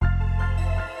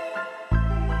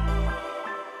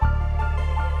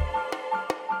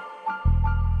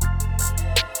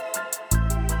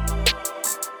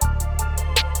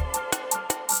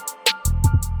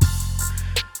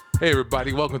Hey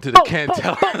everybody, welcome to the Can't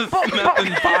Tell Us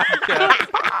Nothing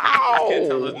podcast. Can't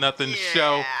Tell Us Nothing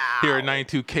show here at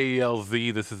 92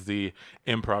 KELZ. This is the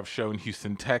improv show in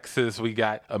Houston, Texas. We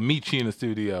got Amici in the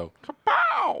studio.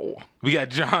 Kapow! We got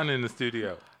John in the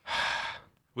studio.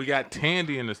 We got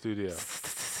Tandy in the studio.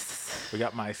 We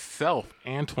got myself,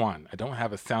 Antoine. I don't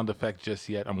have a sound effect just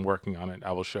yet. I'm working on it.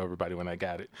 I will show everybody when I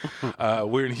got it.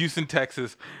 We're in Houston,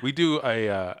 Texas. We do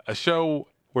a show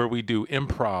where we do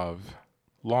improv,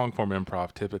 long-form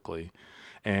improv typically.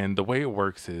 And the way it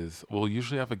works is we'll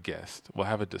usually have a guest. We'll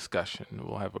have a discussion.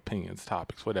 We'll have opinions,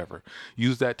 topics, whatever.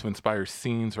 Use that to inspire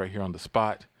scenes right here on the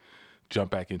spot. Jump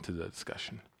back into the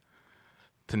discussion.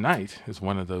 Tonight is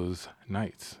one of those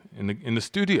nights. In the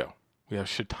studio, we have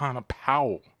Shatana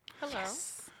Powell. Hello.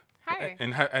 Hi.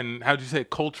 And how'd you say it?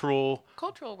 Cultural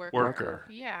worker.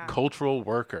 Yeah. Cultural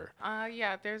worker.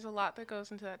 Yeah, there's a lot that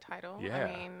goes into that title. Yeah.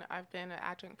 I mean, I've been an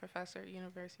adjunct professor at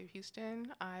University of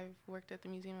Houston. I've worked at the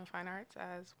Museum of Fine Arts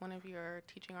as one of your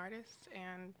teaching artists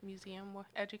and museum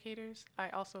educators. I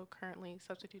also currently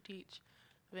substitute teach.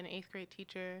 I've been an 8th grade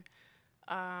teacher.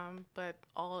 But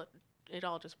it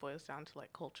all just boils down to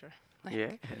like culture. Like,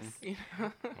 Yes. You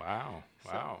know? Wow.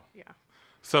 So, yeah.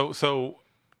 So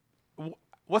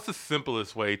what's the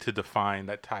simplest way to define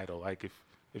that title? Like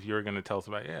if you were going to tell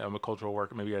somebody, yeah, I'm a cultural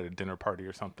worker, maybe at a dinner party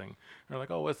or something. They're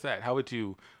like, oh, what's that? How would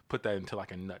you put that into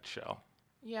like a nutshell?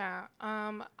 Yeah,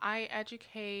 I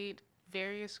educate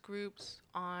various groups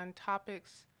on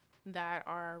topics that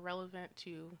are relevant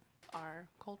to our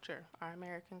culture, our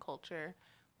American culture,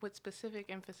 with specific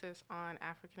emphasis on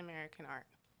African American art.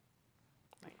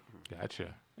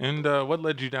 Gotcha. And what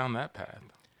led you down that path?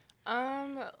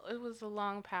 It was a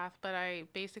long path, but I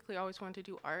basically always wanted to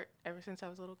do art ever since I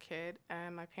was a little kid,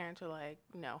 and my parents were like,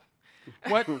 no.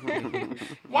 What?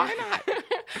 Why not?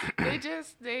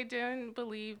 They didn't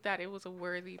believe that it was a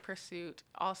worthy pursuit.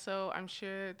 Also, I'm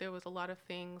sure there was a lot of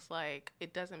things like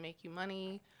it doesn't make you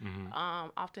money. Mm-hmm.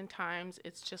 Oftentimes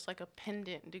it's just like a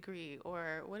pendant degree,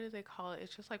 or what do they call it?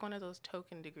 It's just like one of those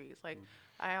token degrees. Like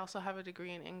I also have a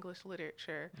degree in English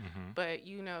literature, but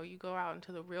you go out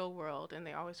into the real world and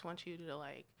they always want you to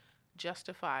like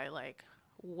justify like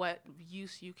what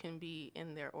use you can be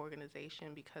in their organization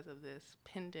because of this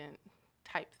pendant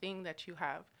type thing that you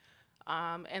have.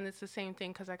 And it's the same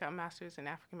thing because I got a master's in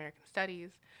African American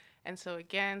Studies. And so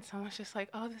again, someone's just like,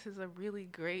 oh, this is a really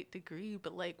great degree,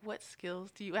 but like what skills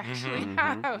do you actually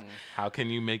have? How can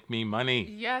you make me money?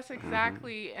 Yes,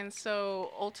 exactly. And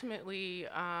so ultimately,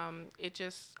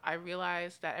 I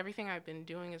realized that everything I've been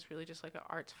doing is really just like an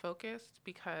arts focused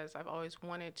because I've always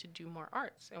wanted to do more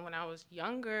arts. And when I was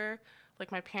younger,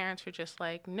 like my parents were just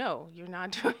like, no, you're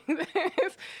not doing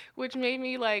this, which made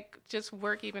me like just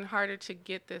work even harder to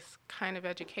get this kind of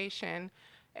education,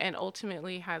 and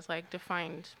ultimately has like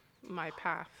defined my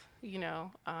path,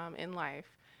 in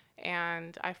life.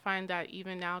 And I find that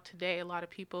even now today, a lot of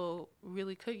people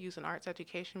really could use an arts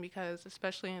education because,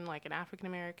 especially in like an African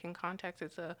American context,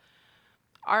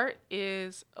 art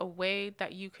is a way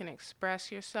that you can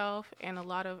express yourself, and a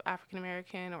lot of African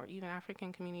American or even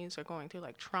African communities are going through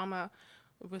like trauma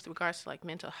with regards to like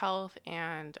mental health,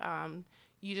 and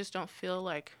you just don't feel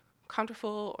like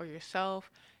comfortable or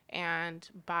yourself. And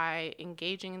by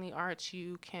engaging in the arts,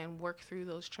 you can work through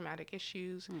those traumatic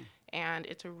issues, and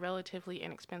it's a relatively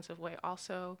inexpensive way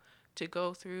also to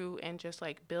go through and just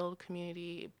like build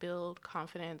community, build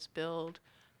confidence, build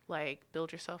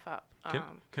yourself up.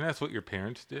 Can I ask what your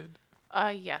parents did?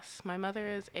 Yes, my mother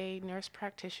is a nurse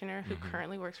practitioner who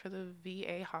currently works for the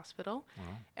VA hospital,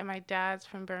 and my dad's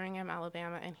from Birmingham,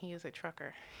 Alabama, and he is a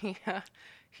trucker.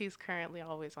 He's currently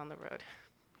always on the road.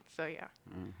 So yeah,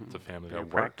 It's a family They're that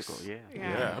practical, works.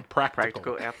 yeah.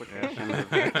 Practical. Application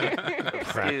of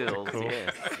skills,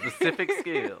 yes. Specific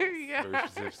skills. yeah. Very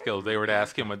specific skills. They were to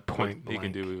ask him what point he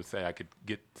can do. He would say, I could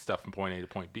get stuff from point A to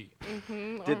point B.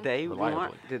 Did they Reliably.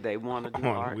 want to do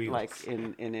On art wheels. like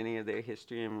in any of their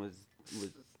history, and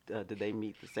did they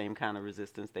meet the same kind of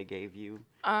resistance they gave you?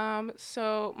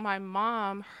 So my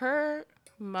mom, her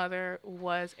mother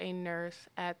was a nurse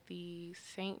at the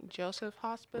St. Joseph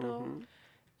Hospital.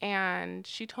 And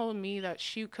she told me that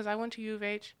because I went to U of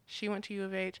H, she went to U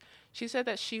of H. She said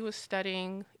that she was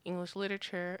studying English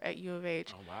literature at U of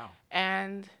H. Oh, wow.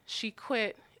 And she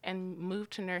quit and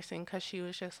moved to nursing because she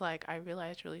was just like, I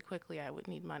realized really quickly I would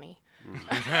need money.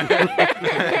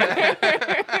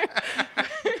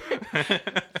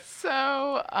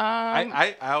 So,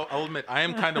 I'll admit, I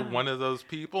am kind of one of those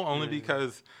people, only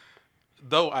because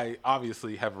though I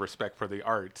obviously have respect for the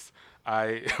arts,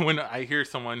 when I hear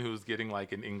someone who's getting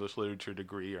like an English literature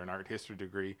degree or an art history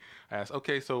degree, I ask,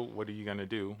 okay, so what are you going to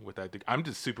do with that degree? I'm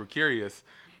just super curious.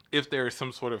 if there is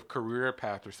some sort of career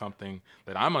path or something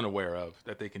that I'm unaware of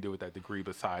that they can do with that degree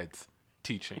besides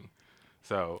teaching.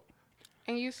 So,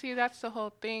 And you see, that's the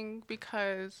whole thing,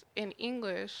 because in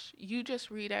English, you just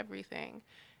read everything.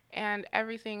 And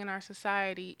everything in our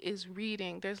society is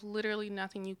reading. There's literally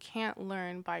nothing you can't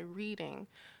learn by reading.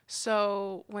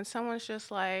 So when someone's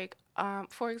just like,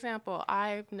 for example,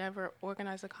 I've never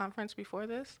organized a conference before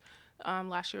this.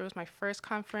 Last year was my first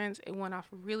conference. It went off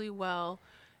really well.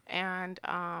 And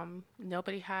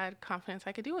nobody had confidence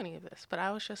I could do any of this. But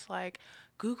I was just like,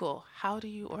 Google, how do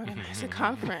you organize a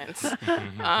conference?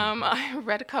 I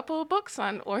read a couple of books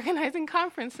on organizing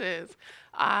conferences.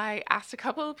 I asked a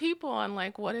couple of people on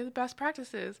like, what are the best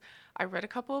practices? I read a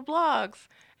couple of blogs.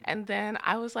 And then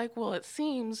I was like, well, it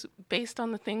seems based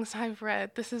on the things I've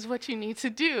read, this is what you need to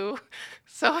do.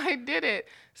 So I did it.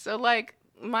 So like,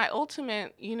 my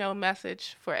ultimate,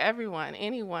 message for everyone,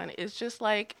 anyone, is just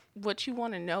like, what you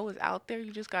want to know is out there.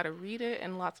 You just got to read it.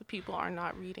 And lots of people are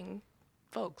not reading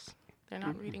folks. They're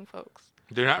not reading folks.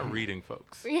 They're not reading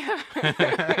folks. Yeah.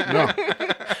 No.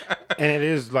 And it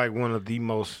is like one of the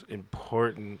most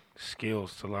important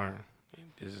skills to learn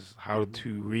is how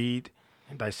to read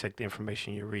and dissect the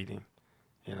information you're reading.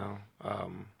 To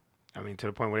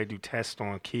the point where they do tests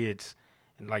on kids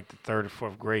in like the 3rd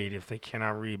or 4th grade. If they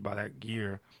cannot read by that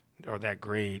year or that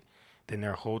grade, then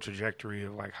their whole trajectory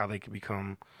of like how they can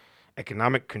become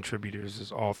economic contributors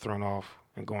is all thrown off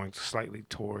and going slightly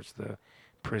towards the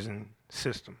prison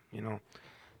system,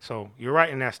 So you're right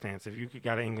in that stance. If you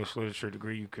got an English literature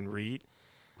degree, you can read.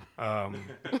 But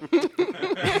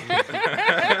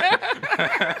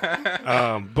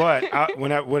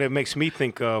what it makes me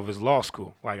think of is law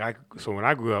school. So when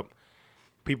I grew up,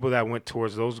 people that went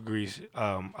towards those degrees,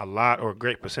 a lot or a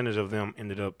great percentage of them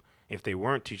ended up, if they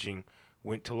weren't teaching,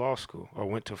 went to law school or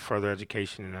went to further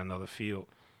education in another field.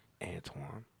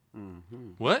 Antoine.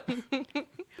 Mm-hmm. What?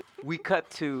 We cut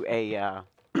to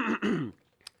an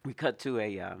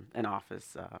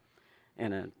office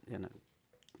in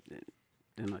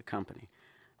a company.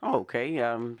 Oh, okay.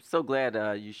 I'm so glad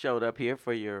you showed up here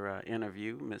for your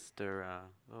interview, Mr.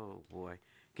 Oh boy,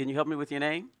 can you help me with your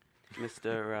name,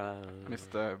 Mr.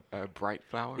 Mr.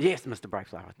 Brightflower? Yes, Mr.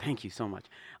 Brightflower. Thank you so much.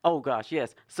 Oh gosh,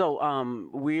 yes. So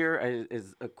we're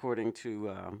is according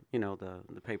to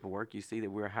the paperwork, you see that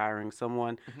we're hiring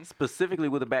someone specifically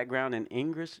with a background in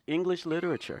English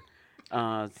literature.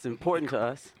 It's important to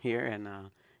us here, and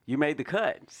you made the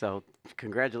cut. So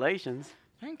congratulations.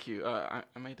 Thank you. I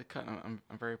made the cut. I'm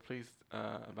very pleased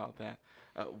about that.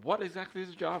 What exactly is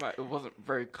the job? It wasn't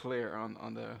very clear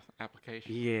on the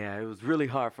application. Yeah, it was really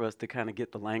hard for us to kind of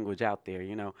get the language out there.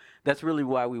 That's really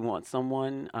why we want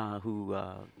someone who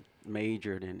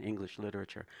majored in English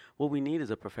literature. What we need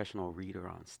is a professional reader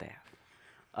on staff.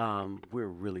 We're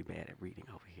really bad at reading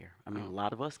over here. I mean, a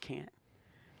lot of us can't,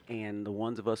 and the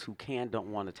ones of us who can don't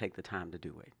want to take the time to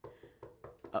do it.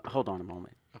 Hold on a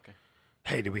moment. Okay.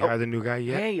 Hey, did we hire the new guy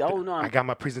yet? Hey, no. I got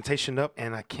my presentation up,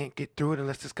 and I can't get through it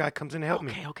unless this guy comes in to help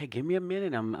me. Okay, give me a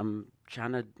minute. I'm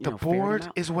trying to, The board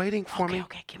is waiting for me.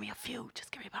 Okay, give me a few. Just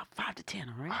give me about 5 to 10,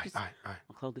 all right? All right.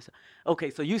 I'll close this up.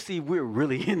 Okay, so you see we're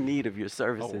really in need of your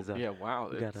services. Yeah, wow.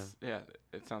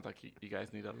 It sounds like you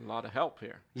guys need a lot of help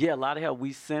here. Yeah, a lot of help.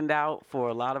 We send out for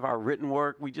a lot of our written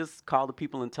work. We just call the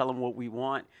people and tell them what we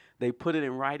want. They put it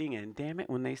in writing, and damn it,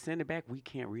 when they send it back, we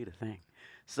can't read a thing.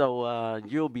 So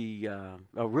you'll be a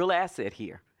real asset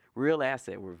here. Real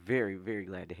asset. We're very, very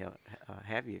glad to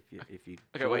have you if you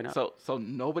Okay, join wait. up. So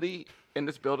nobody in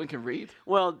this building can read?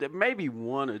 Well, there may be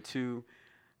one or two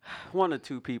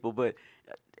people, but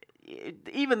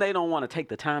even they don't want to take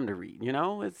the time to read.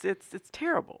 It's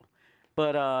terrible.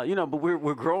 But but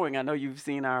we're growing. I know you've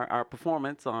seen our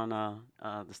performance on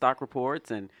the stock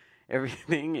reports and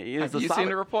everything. Have you seen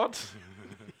the reports?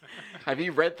 Have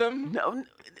you read them? No.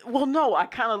 Well, no. I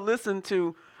kind of listen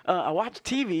to. I watch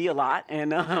TV a lot,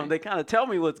 and they kind of tell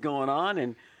me what's going on,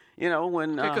 and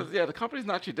when. Because the company's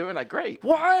not doing that great.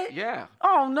 What? Yeah.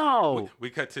 Oh no.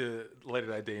 We cut to later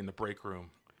that day in the break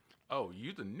room. Oh,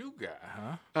 you the new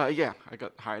guy, huh? Yeah. I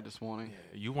got hired this morning.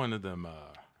 Yeah, you one of them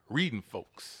reading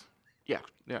folks. Yeah.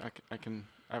 I can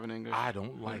have an English. I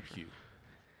don't like you.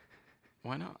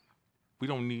 Why not? We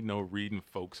don't need no reading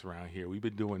folks around here. We've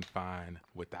been doing fine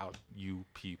without you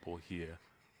people here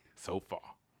so far.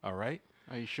 All right?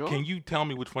 Are you sure? Can you tell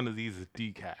me which one of these is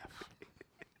decaf?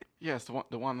 Yes,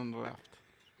 the one on the left.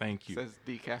 Thank you. It says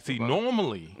decaf. See, above.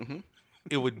 normally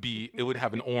it would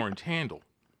have an orange handle.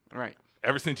 Right.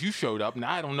 Ever since you showed up,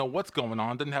 now I don't know what's going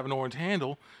on. Doesn't have an orange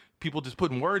handle. People just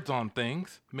putting words on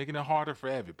things, making it harder for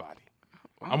everybody.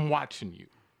 Well, I'm watching you.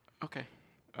 Okay.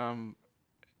 I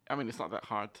mean, it's not that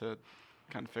hard to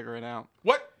kind of figure it out.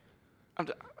 What?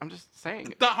 I'm just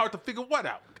saying. It's not hard to figure what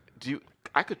out.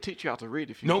 I could teach you how to read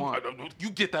if you No, want. you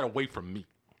get that away from me.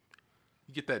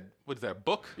 You get that, what is that,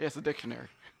 book? Yeah, it's a dictionary.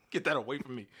 Get that away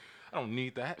from me. I don't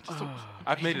need that.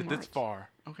 I've made it this far.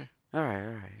 Okay. All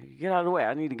right. Get out of the way.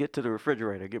 I need to get to the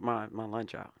refrigerator, get my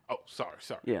lunch out. Oh, sorry.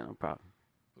 Yeah, no problem.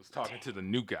 I was talking to the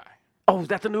new guy. Oh, is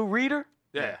that the new reader?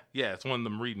 Yeah, it's one of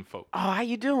them reading folk. Oh, how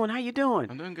you doing?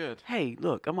 I'm doing good. Hey,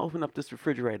 look, I'm gonna open up this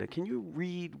refrigerator. Can you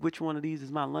read which one of these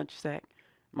is my lunch sack?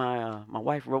 My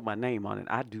wife wrote my name on it.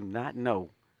 I do not know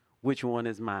which one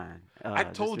is mine. I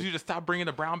told you to stop bringing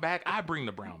the brown bag. I bring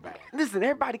the brown bag. Listen,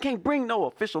 everybody can't bring no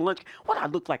official lunch. What I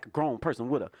look like a grown person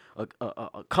with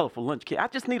a colorful lunch kit. I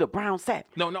just need a brown sack.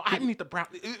 No, I need the brown.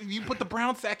 You put the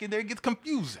brown sack in there, it gets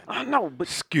confusing. I know, but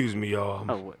Excuse me, y'all.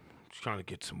 oh, what? Just trying to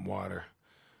get some water.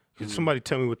 Can somebody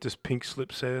tell me what this pink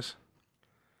slip says?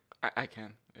 I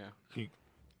can. Yeah.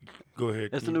 Go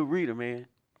ahead. That's the Can new reader, man.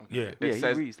 Yeah. Yeah,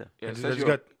 says- he reads stuff. Yeah, it Has says, it you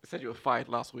got- it said you were fired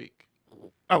last week.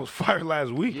 I was fired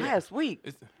last week. Last week.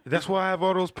 That's why I have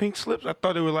all those pink slips. I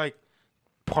thought they were like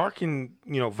parking,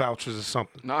 vouchers or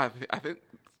something. No, I think.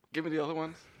 Give me the other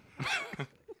ones.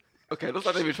 Okay, looks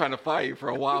like they've been trying to fire you for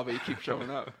a while, but you keep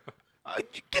showing up.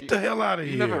 Get the hell out of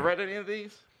You here. never read any of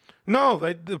these? No,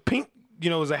 the pink,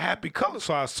 is a happy color,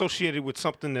 so I associated it with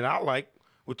something that I like,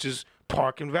 which is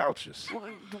parking vouchers.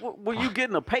 Were you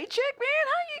getting a paycheck, man?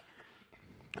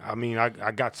 I mean,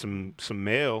 I got some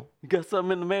mail. You got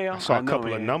something in the mail? I saw a know,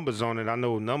 couple of man. numbers on it. I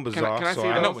know what numbers Can I- are. can I so see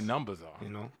I know those? what numbers are.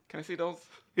 Can I see those?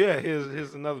 Yeah,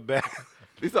 here's another bag.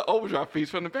 These are overdraft fees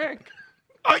from the bank.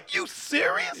 Are you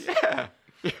serious? Yeah.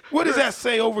 What does that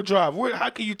say, overdrive? How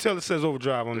can you tell it says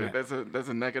overdrive on that? There's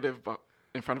a negative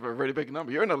in front of a really big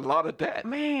number. You're in a lot of debt.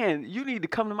 Man, you need to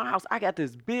come to my house. I got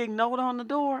this big note on the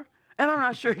door, and I'm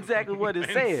not sure exactly what it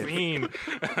says. Insane.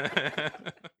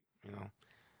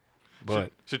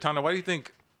 But Shaitana, why do you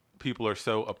think people are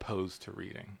so opposed to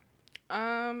reading?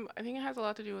 I think it has a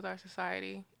lot to do with our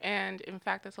society, and in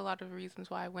fact, that's a lot of the reasons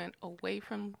why I went away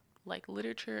from like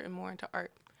literature and more into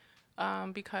art.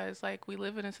 Because like we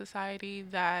live in a society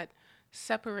that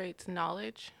separates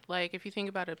knowledge. Like if you think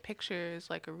about it, picture is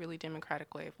like a really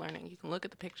democratic way of learning. You can look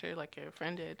at the picture like your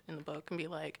friend did in the book and be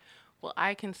like, well,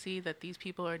 I can see that these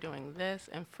people are doing this,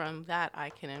 and from that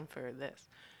I can infer this.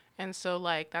 And so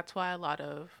like that's why a lot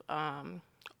of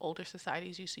older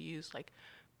societies used to use like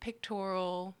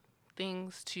pictorial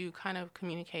things to kind of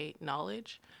communicate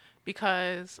knowledge,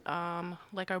 because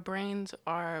like our brains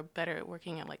are better at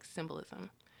working at like symbolism.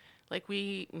 Like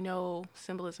we know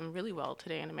symbolism really well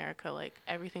today in America. Like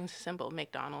everything's a symbol.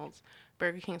 McDonald's,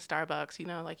 Burger King, Starbucks,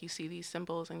 like you see these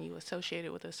symbols and you associate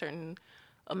it with a certain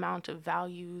amount of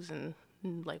values and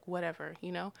like whatever,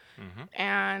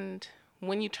 And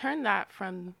when you turn that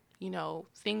from,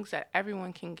 things that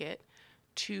everyone can get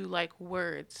to like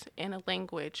words in a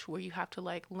language where you have to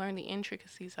like learn the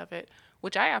intricacies of it,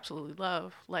 which I absolutely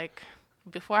love. Like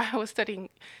before I was studying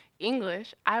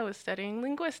English, I was studying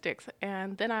linguistics,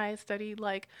 and then I studied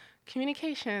like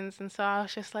communications, and so I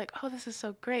was just like, oh, this is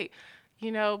so great,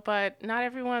 but not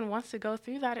everyone wants to go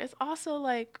through that. It's also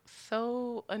like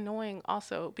so annoying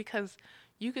also, because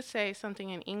you could say something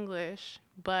in English,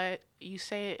 but you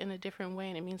say it in a different way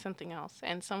and it means something else.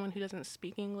 And someone who doesn't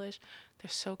speak English, they're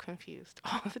so confused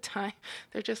all the time.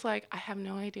 They're just like, I have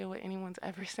no idea what anyone's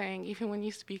ever saying, even when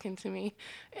you're speaking to me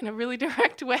in a really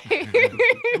direct way.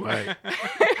 Right.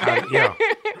 Yeah.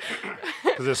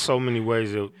 Because there's so many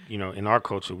ways that, in our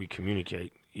culture we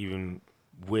communicate, even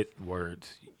with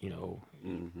words,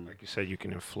 Like you said, you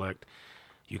can inflect,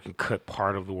 you can cut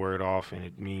part of the word off and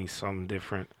it means something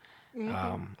different.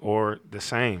 Or the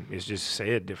same. It's just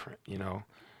said different,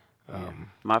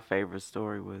 My favorite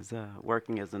story was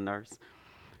working as a nurse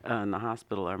in the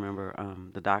hospital. I remember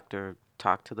the doctor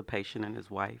talked to the patient and his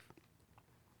wife,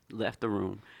 left the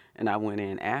room, and I went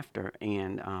in after,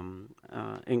 and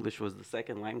English was the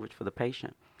second language for the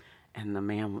patient. And the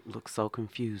man looked so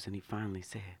confused, and he finally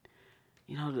said,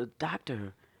 the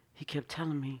doctor, he kept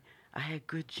telling me I had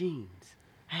good genes.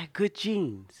 I had good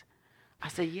genes. I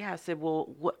said, yeah. I said,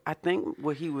 well, I think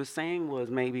what he was saying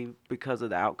was maybe because of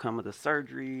the outcome of the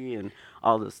surgery and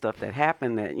all the stuff that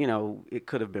happened that, it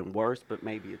could have been worse, but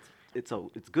maybe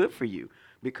it's good for you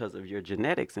because of your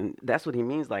genetics. And that's what he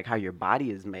means, like how your body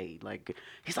is made. Like,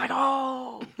 he's like,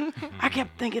 oh, I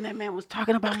kept thinking that man was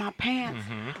talking about my pants.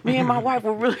 Me and my wife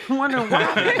were really wondering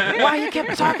why he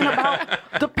kept talking about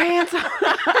the pants.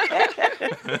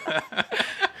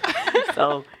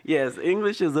 So, yes,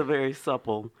 English is a very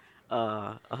supple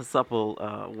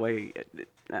way,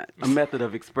 a method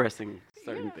of expressing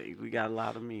certain things. We got a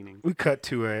lot of meaning. We cut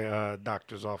to a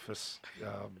doctor's office,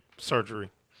 surgery.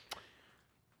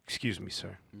 Excuse me,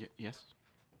 sir. Yes.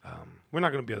 We're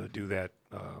not going to be able to do that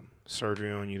surgery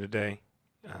on you today.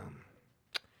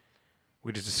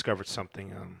 We just discovered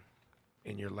something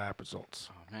in your lab results.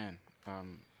 Oh man.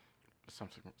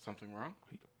 Something wrong?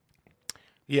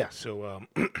 Yeah. So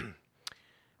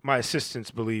my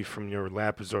assistants believe from your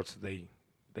lab results that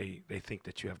they think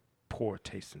that you have poor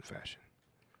taste in fashion.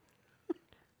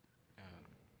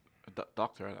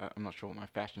 Doctor, I'm not sure what my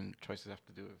fashion choices have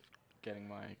to do with getting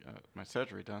my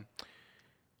surgery done.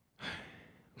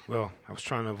 Well, I was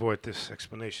trying to avoid this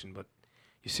explanation, but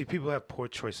you see, people who have poor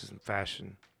choices in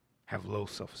fashion have low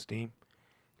self-esteem.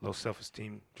 Low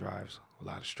self-esteem drives a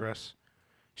lot of stress.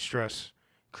 Stress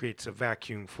creates a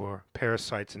vacuum for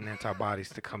parasites and antibodies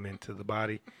to come into the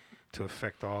body to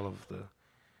affect all of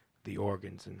the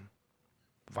organs and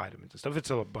vitamins and stuff. It's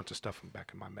a bunch of stuff from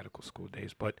back in my medical school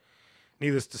days. But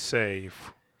needless to say,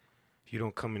 if you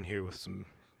don't come in here with some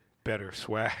better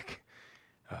swag,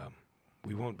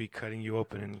 we won't be cutting you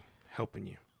open and helping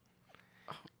you.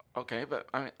 Okay, but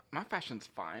I mean, my fashion's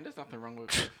fine. There's nothing wrong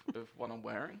with what I'm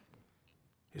wearing.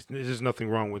 There's nothing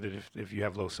wrong with it if you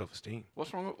have low self-esteem.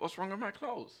 What's wrong with my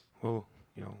clothes? Well,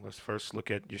 let's first look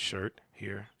at your shirt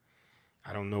here.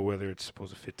 I don't know whether it's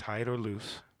supposed to fit tight or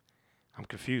loose. I'm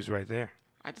confused right there.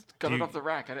 I just got it off the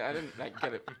rack. I didn't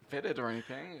get it fitted or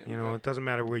anything. It doesn't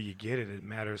matter where you get it. It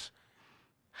matters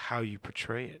how you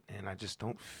portray it. And I just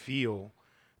don't feel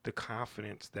the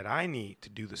confidence that I need to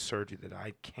do the surgery that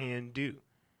I can do.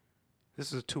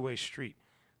 This is a two-way street.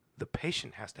 The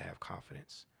patient has to have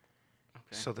confidence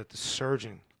so that the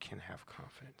surgeon can have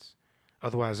confidence.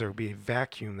 Otherwise, there will be a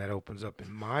vacuum that opens up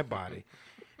in my body.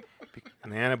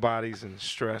 And the antibodies and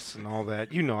stress and all that.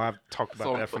 I've talked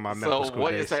about that from my medical school days. So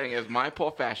what you're saying is my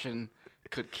poor fashion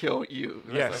could kill you.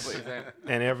 Yes. What you're saying.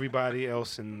 And everybody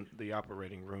else in the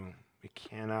operating room. We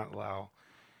cannot allow,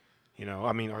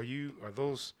 are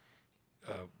those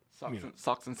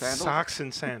socks and sandals? Socks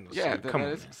and sandals. Yeah, so come on,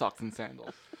 is socks and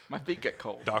sandals. My feet get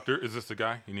cold. Doctor, is this the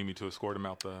guy? You need me to escort him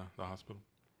out the hospital?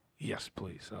 Yes,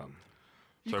 please.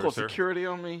 You call security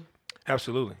on me?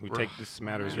 Absolutely. We take this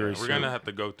matter very seriously. We're going to have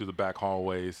to go through the back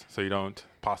hallways so you don't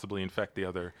possibly infect the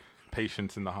other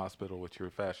patients in the hospital with your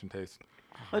fashion taste.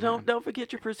 Don't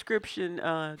forget your prescription.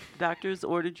 Doctors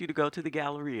ordered you to go to the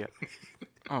Galleria.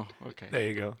 Oh, okay. There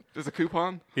you go. There's a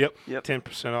coupon? Yep.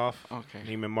 10% off. Okay.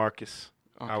 Neiman Marcus.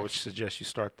 Okay. I would suggest you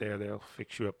start there. They'll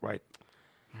fix you up right.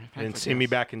 Thanks, And see me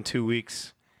back in 2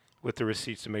 weeks with the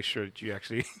receipts to make sure that you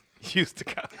actually used the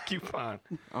coupon.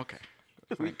 Okay.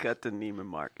 We cut to Neiman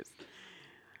Marcus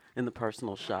in the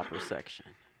personal shopper section.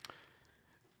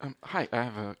 Hi, I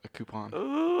have a coupon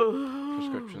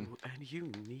prescription. And you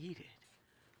need it.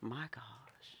 My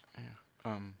gosh.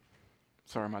 Yeah.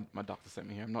 Sorry, my doctor sent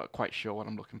me here. I'm not quite sure what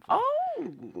I'm looking for.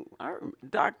 Oh,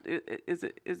 is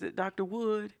it Dr.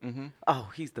 Wood? Mm-hmm.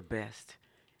 Oh, he's the best.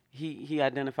 He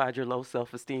identified your low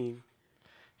self-esteem.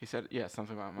 He said,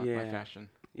 something about my fashion.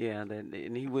 Yeah,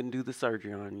 and he wouldn't do the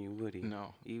surgery on you, would he?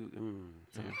 No.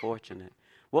 It's unfortunate.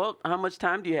 Well, how much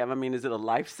time do you have? I mean, is it a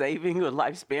life-saving or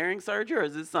life-sparing surgery, or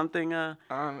is it something?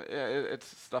 It's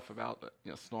stuff about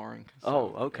snoring. So.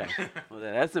 Oh, okay. Well,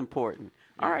 that's important.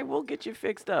 Yeah. All right, we'll get you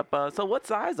fixed up. So, what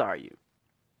size are you?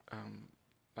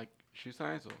 Like shoe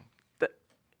size or?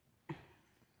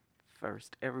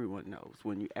 First, everyone knows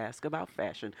when you ask about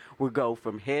fashion, we go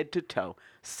from head to toe.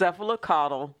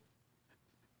 Cephalocaudal,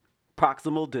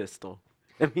 proximal distal.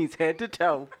 It means head to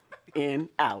toe, in,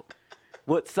 out.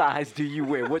 What size do you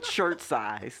wear? What shirt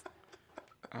size?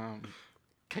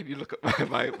 Can you look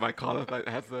at my collar that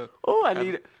has the? Oh, I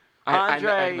need it.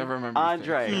 Andre, I never remember.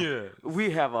 Andre, Yes. we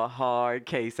have a hard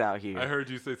case out here. I heard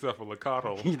you say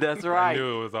cephalocaudal. That's right. I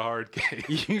knew it was a hard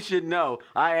case. You should know.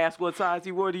 I asked what size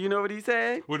he wore. Do you know what he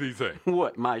said? What did he say?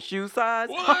 What, my shoe size?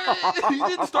 What? He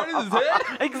didn't start in his head?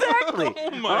 Exactly.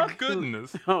 Oh, my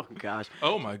goodness. Oh, gosh.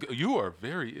 Oh, my God. You are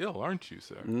very ill, aren't you,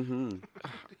 sir? Mm-hmm.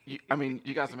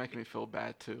 You guys are making me feel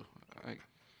bad, too. I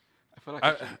feel like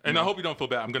I hope you don't feel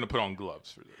bad. I'm going to put on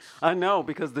gloves for this. I know,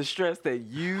 because the stress that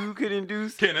you could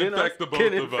induce can infect the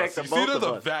both of us. You see, there's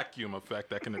a us. vacuum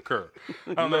effect that can occur.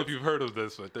 I don't know if you've heard of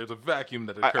this, but there's a vacuum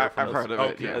that occurs from I've heard of it.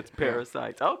 Okay. Yeah. It's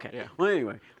parasites. Okay. Yeah. Well,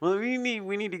 anyway,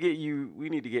 we need to get you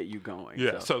going.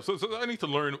 Yeah. So I need to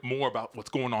learn more about what's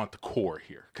going on at the core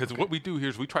here, because what we do here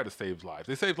is we try to save lives.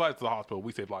 They save lives at the hospital.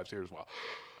 We save lives here as well.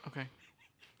 Okay.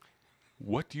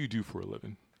 What do you do for a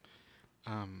living?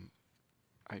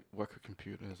 I work with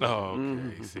computers. Oh,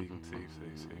 okay. See.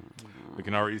 We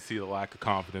can already see the lack of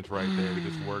confidence right there. He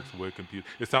just works with computers.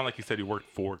 It sounded like he said he worked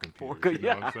for computers. You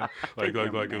know what I'm saying? Like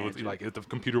it was like if the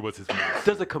computer was his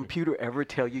master. Does a computer ever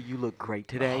tell you look great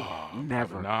today?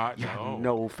 Never. not, You no. have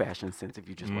no fashion sense if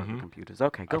you just work with computers.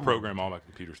 Okay, go I on. program all my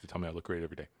computers to tell me I look great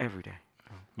every day. Every day.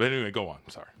 But anyway, go on.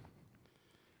 Sorry.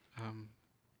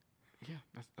 Yeah,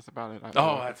 that's about it. That's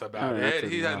about that's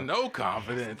it. He has enough. no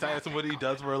confidence. I asked him what he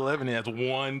does for a living. He has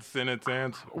one sentence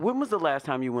answer. When was the last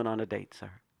time you went on a date,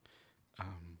 sir? I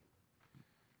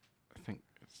think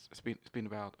it's been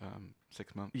about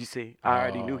 6 months. You see, I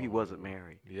already knew he wasn't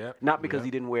married. Yep. Not because yep.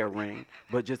 he didn't wear a ring,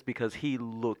 but just because he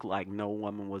looked like no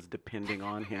woman was depending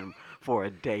on him for a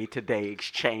day-to-day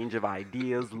exchange of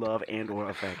ideas, love,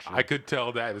 and/or affection. I could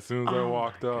tell that as soon as I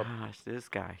walked up. Gosh, this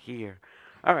guy here.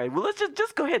 All right, well, let's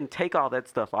just go ahead and take all that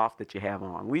stuff off that you have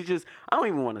on. I don't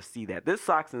even want to see that. This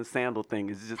socks and sandal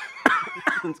thing is just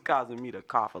it's causing me to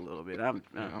cough a little bit. I'm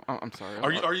sorry.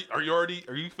 Are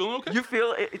you feeling okay? You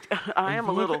feel it? I am a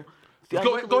feeling little. okay? Do I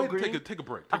Go look ahead a little and green? take a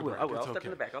break. I will. It's I'll step okay.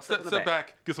 in the back. I'll Step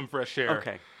back, get some fresh air.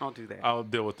 Okay, I'll do that. I'll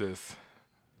deal with this.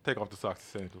 Take off the socks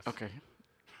and sandals. Okay,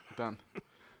 done.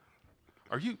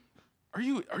 Are you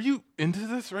into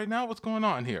this right now? What's going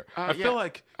on here? I yeah. feel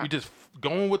like you're just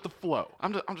going with the flow.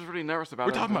 I'm just really nervous about.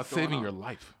 We're talking about everything that's saving going your on.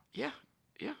 life. Yeah,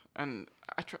 and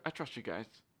I trust you guys.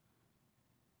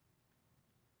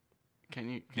 Can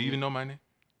you? Do you even know my name?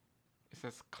 It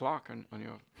says Clark on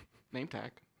your name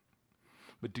tag.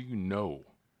 But do you know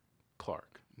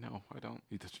Clark? No, I don't.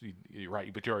 You're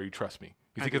right, but you already trust me.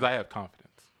 You I see, because do. I have confidence.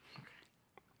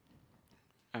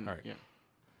 And All right. yeah,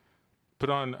 Put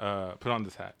on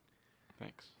this hat.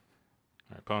 thanks.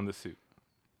 All right, put on this suit.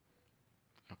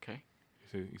 Okay.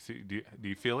 You see, do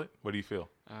you feel it? What do you feel?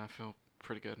 I feel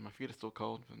pretty good. My feet are still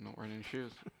cold, but I'm not wearing any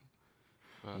shoes.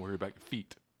 Don't worry about your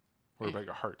feet. Worry about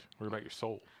your heart. Worry about your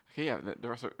soul. Okay, yeah, the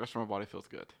rest of my body feels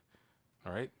good.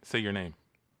 All right? Say your name.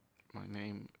 My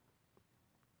name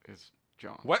is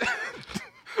John. What?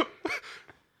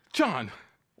 John,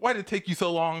 why did it take you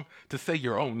so long to say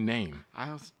your own name?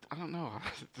 I don't know.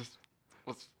 Just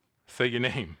was. Say your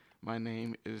name. My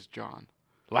name is John.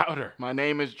 Louder. My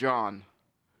name is John.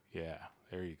 Yeah,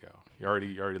 there you go. You're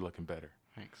already looking better.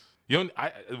 Thanks.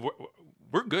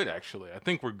 We're good, actually. I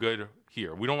think we're good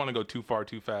here. We don't want to go too far,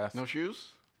 too fast. No shoes?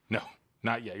 No,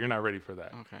 not yet. You're not ready for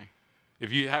that. Okay.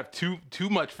 If you have too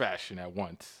much fashion at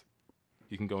once,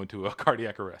 you can go into a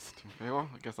cardiac arrest. Okay, well,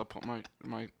 I guess I'll put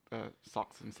my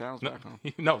socks and sandals No, back on.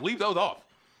 no, leave those off.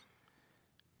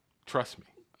 Trust me.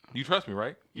 You trust me,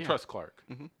 right? You Yeah. trust Clark.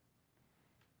 Mhm.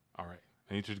 All right.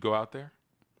 I need you to go out there.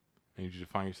 I need you to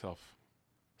find yourself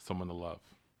someone to love,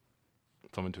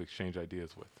 someone to exchange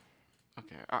ideas with.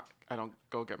 Okay, I don't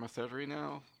go get my surgery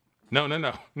now. No.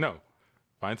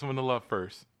 Find someone to love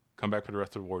first. Come back for the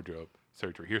rest of the wardrobe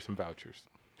surgery. Here's some vouchers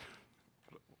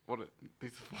What are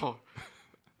these for?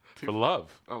 for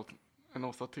love. Oh, and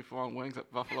also 2 for $1 wings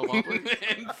at Buffalo Wild Wings.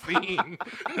 And scene.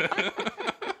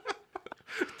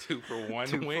 2 for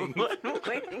 1 wing.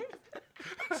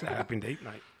 It's a happy date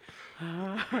night.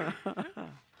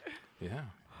 Yeah,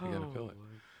 you gotta feel it.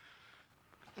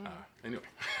 Anyway,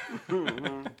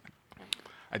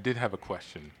 I did have a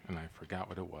question, and I forgot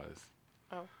what it was.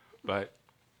 Oh. But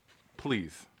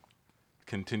please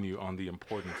continue on the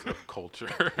importance of culture.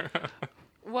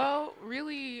 Well,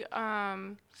 really,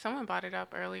 someone brought it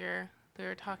up earlier. They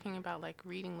were talking about like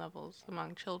reading levels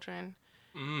among children.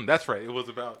 That's right. It was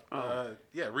about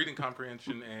reading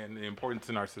comprehension and the importance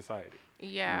in our society.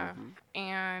 Yeah,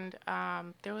 and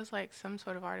there was like some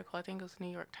sort of article, I think it was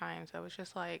New York Times, that was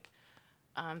just like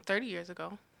 30 years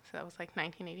ago, so that was like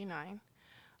 1989.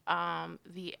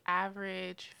 The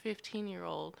average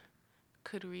 15-year-old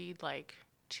could read like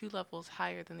 2 levels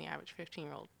higher than the average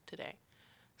 15-year-old today.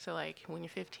 So like when you're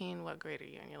 15, what grade are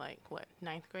you? And you're like, what,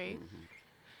 9th grade?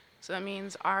 So that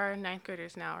means our 9th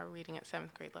graders now are reading at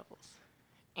 7th grade levels.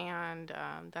 And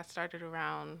that started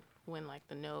around when like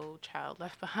the No Child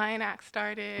Left Behind Act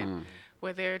started,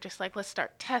 where they're just like, let's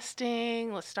start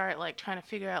testing, let's start like trying to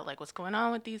figure out like what's going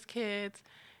on with these kids.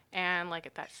 And like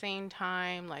at that same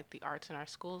time, like the arts in our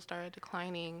schools started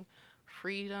declining,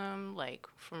 freedom, like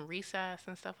from recess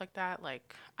and stuff like that.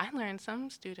 Like I learned some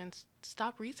students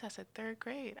stop recess at 3rd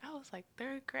grade. I was like,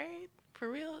 3rd grade? For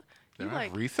real? They You don't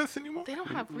have recess anymore? They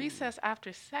don't have recess after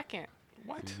 2nd.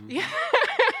 What? Yeah.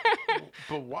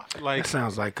 But why? It Like,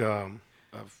 sounds like a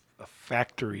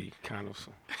factory kind of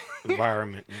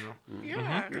environment, you know?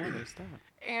 Yeah. Yeah, stop.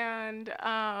 And,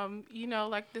 you know,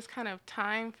 like this kind of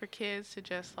time for kids to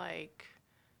just like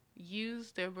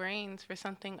use their brains for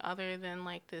something other than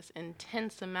like this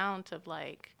intense amount of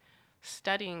like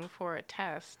studying for a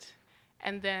test.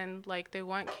 And then, like, they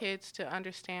want kids to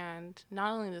understand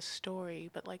not only the story,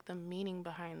 but, like, the meaning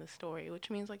behind the story, which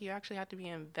means, like, you actually have to be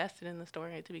invested in the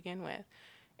story to begin with.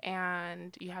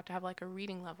 And you have to have, like, a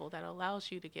reading level that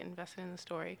allows you to get invested in the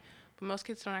story. But most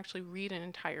kids don't actually read an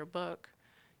entire book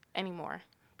anymore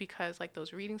because, like,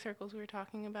 those reading circles we were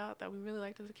talking about that we really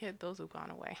liked as a kid, those have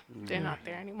gone away. They're not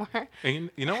there anymore.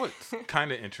 And you know what's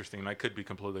kind of interesting, and I could be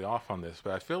completely off on this,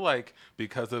 but I feel like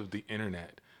because of the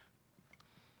internet,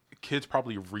 kids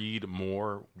probably read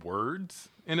more words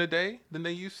in a day than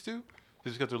they used to,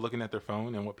 just because they're looking at their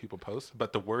phone and what people post.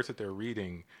 But the words that they're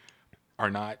reading are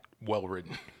not well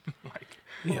written.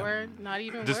 Or not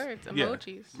even Just- words, yeah.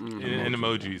 emojis. And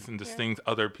emojis and just Yeah. things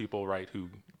other people write who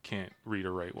can't read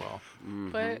or write well.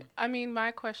 But I mean,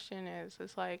 my question is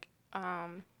like,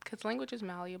 because language is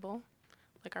malleable,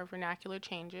 like our vernacular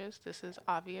changes. This is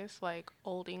obvious. Like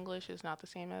Old English is not the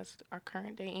same as our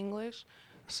current day English,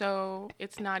 so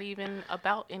it's not even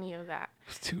about any of that.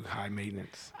 It's too high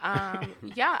maintenance.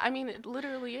 Yeah, I mean, it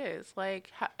literally is.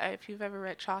 Like, if you've ever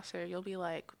read Chaucer, you'll be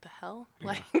like, "What the hell?"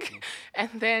 Like, and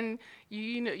then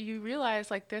you realize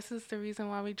like this is the reason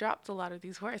why we dropped a lot of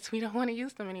these words. We don't want to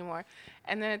use them anymore.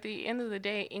 And then at the end of the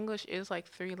day, English is like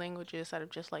 3 languages that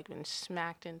have just like been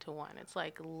smacked into one. It's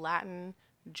like Latin,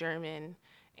 German,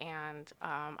 and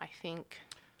I think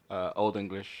Old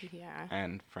English yeah.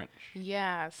 and French.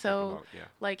 Yeah, so about, yeah.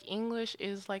 like English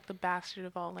is like the bastard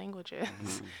of all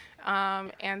languages.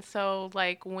 And so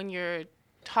like when you're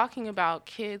talking about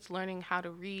kids learning how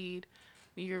to read,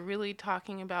 you're really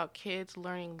talking about kids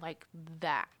learning like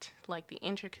that, like the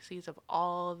intricacies of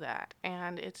all that.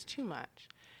 And it's too much.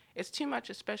 It's too much,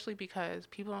 especially because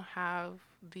people don't have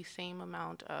the same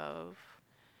amount of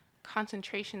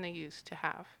concentration they used to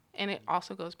have. And it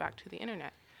also goes back to the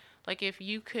internet. Like if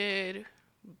you could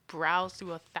browse through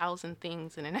 1,000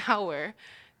 things in an hour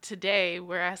today,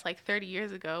 whereas like 30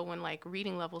 years ago when like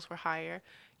reading levels were higher,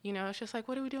 you know, it's just like,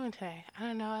 what are we doing today? I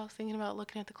don't know. I was thinking about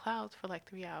looking at the clouds for like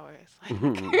 3 hours.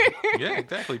 Like, Yeah,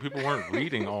 exactly. People weren't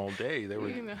reading all day. They were.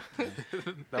 you know.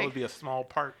 That would be a small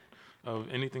part of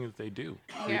anything that they do.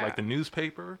 Read Yeah. like the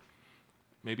newspaper,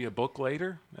 maybe a book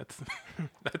later. That's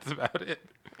that's about it.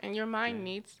 And your mind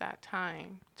needs that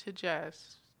time to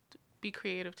just be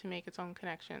creative to make its own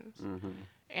connections.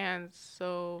 And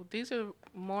so these are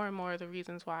more and more the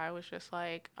reasons why I was just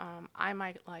like, I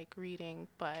might like reading,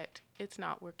 but it's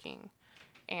not working.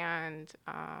 And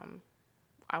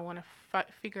I want to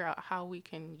figure out how we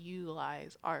can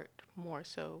utilize art more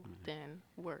so than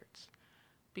words.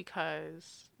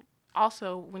 Because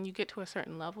also, when you get to a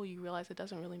certain level, you realize it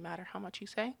doesn't really matter how much you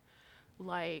say.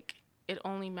 Like, it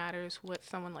only matters what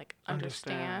someone like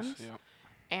understands Yeah.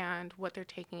 and what they're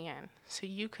taking in. So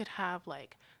you could have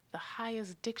like the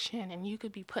highest diction and you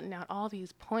could be putting out all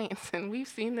these points, and we've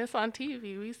seen this on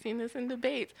TV, we've seen this in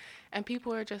debates, and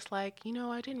people are just like, you know,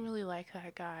 I didn't really like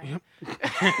that guy.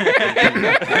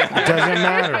 It doesn't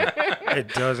matter. It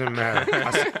doesn't matter.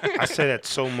 I say that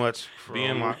so much for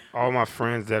all my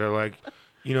friends that are like,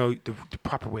 you know, the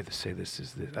proper way to say this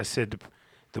is this. I said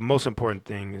the most important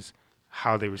thing is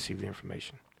how they receive the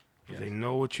information. If they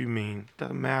know what you mean,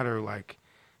 doesn't matter like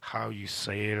how you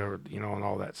say it or, you know, and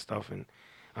all that stuff. And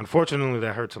unfortunately,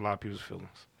 that hurts a lot of people's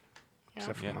feelings.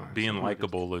 Except for Yeah, mine. being So-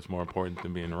 likable is more important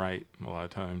than being right a lot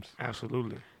of times.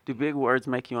 Absolutely. Do big words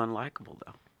make you unlikable,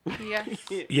 though? Yes,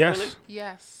 Yes.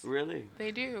 yes, Really?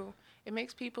 they do. It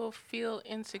makes people feel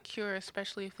insecure,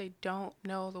 especially if they don't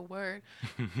know the word.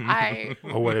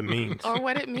 Or what it means. Or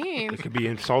what it means. It could be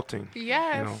insulting.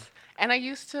 Yes. You know. And I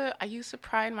used to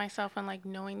pride myself on like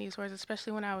knowing these words,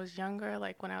 especially when I was younger,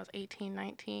 like when I was 18,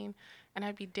 19, and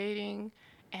I'd be dating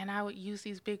and I would use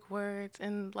these big words,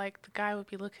 and like the guy would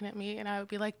be looking at me and I would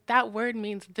be like, that word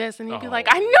means this, and he'd be like,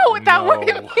 I know what that word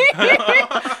means.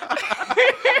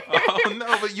 Oh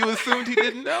no, but you assumed he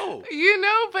didn't know. You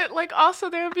know, but like also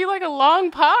there would be like a long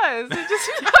pause. It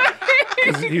just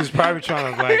 'Cause he was probably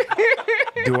trying to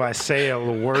like, do I say a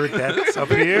word that's up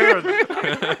here? Or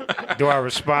do I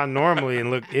respond normally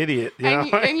and look idiot? You know?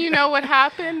 and you know what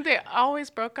happened? They always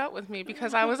broke up with me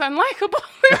because I was unlikable.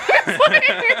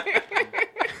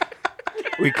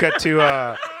 we cut to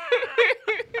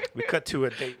a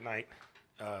date night.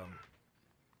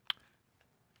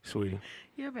 Sweetie,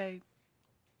 Yeah, babe.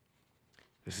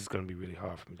 this is gonna be really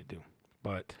hard for me to do,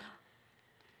 but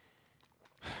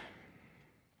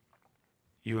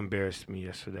you embarrassed me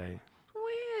yesterday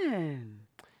When? in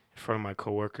front of my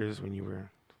coworkers when you were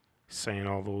saying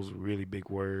all those really big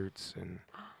words, and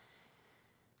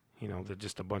you know they're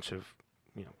just a bunch of,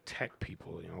 you know, tech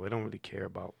people. You know, they don't really care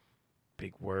about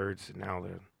big words, and now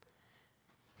they're.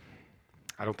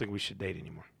 I don't think we should date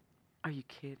anymore. Are you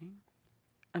kidding?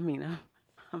 I mean,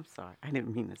 I'm sorry. I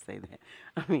didn't mean to say that.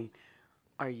 I mean,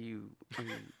 are you?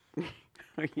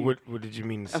 Are you What did you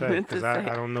mean to I say? meant to Because say-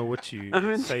 I don't know what you I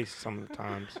meant- say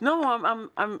sometimes. No,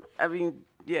 I mean,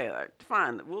 yeah,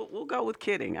 fine. We'll go with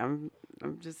kidding. I'm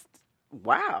just,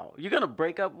 wow. You're gonna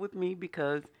break up with me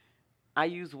because I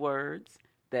use words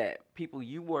that people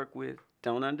you work with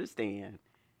don't understand,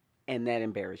 and that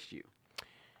embarrassed you.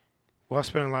 Well, I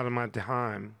spend a lot of my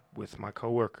time with my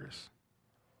coworkers,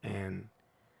 and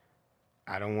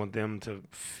I don't want them to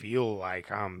feel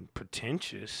like I'm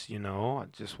pretentious. I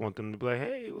just want them to be like,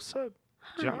 "Hey, what's up,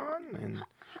 John?" And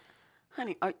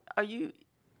Honey, are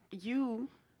you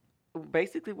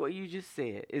basically what you just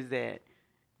said is that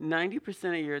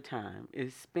 90% of your time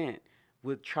is spent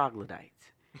with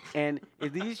troglodytes. And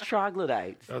if these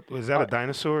troglodytes, was that a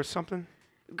dinosaur or something?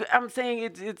 I'm saying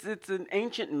it's an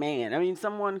ancient man. I mean,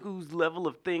 someone whose level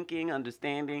of thinking,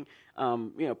 understanding,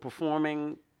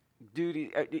 performing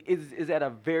duty is at a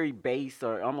very base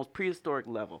or almost prehistoric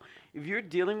level. If you're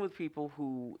dealing with people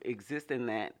who exist in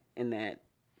that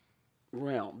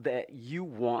realm, that you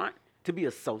want to be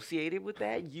associated with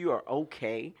that, you are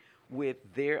okay with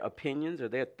their opinions or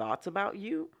their thoughts about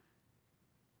you.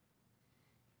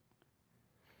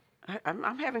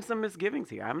 I'm having some misgivings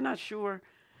here. I'm not sure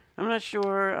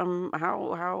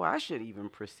how I should even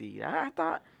proceed. I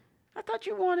thought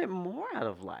you wanted more out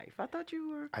of life. I thought you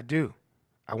were. I do.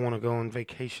 I want to go on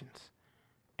vacations,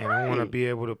 and I want to Right. be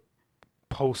able to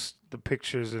post the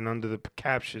pictures and under the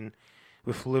caption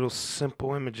with little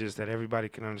simple images that everybody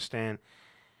can understand,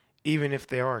 even if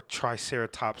they are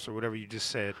triceratops or whatever you just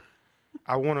said.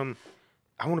 I want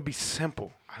to be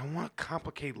simple. I don't want to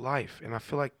complicate life, and I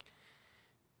feel like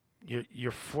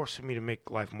you're forcing me to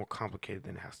make life more complicated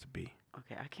than it has to be.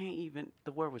 Okay, I can't even.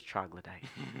 The word was troglodyte.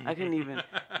 I couldn't even.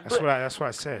 That's what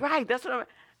I said. Right. That's what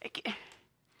I'm.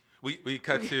 We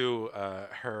cut to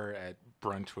her at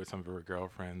brunch with some of her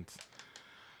girlfriends.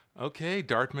 Okay,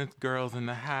 Dartmouth girls in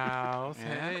the house.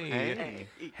 Yeah. Hey.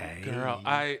 Hey, Girl,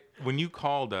 when you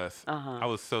called us, Uh-huh. I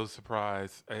was so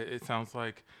surprised. It sounds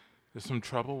like there's some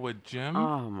trouble with Jim.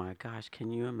 Oh my gosh!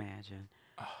 Can you imagine?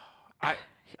 I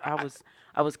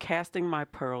I was casting my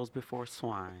pearls before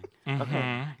swine. Okay.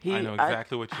 I know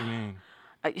exactly what you mean.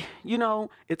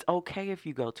 It's okay if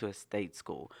you go to a state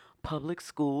school. Public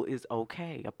school is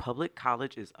okay. A public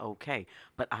college is okay.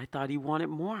 But I thought he wanted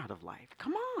more out of life.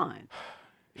 Come on.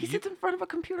 He sits in front of a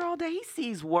computer all day. He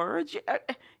sees words.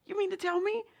 You mean to tell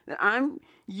me that I'm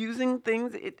using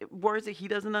words that he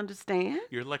doesn't understand?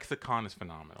 Your lexicon is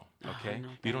phenomenal. Okay, no,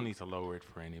 you don't need to lower it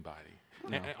for anybody.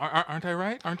 Aren't I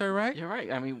right? Aren't I right? You're right.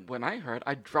 I mean, when I heard,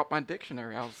 I dropped my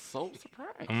dictionary. I was so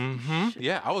surprised.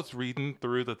 Yeah, I was reading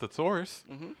through the thesaurus.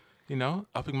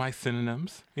 Upping my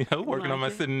synonyms. Working on my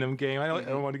like it. synonym game. I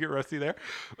don't want to get rusty there,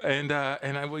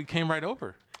 we came right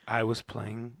over. I was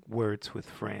playing words with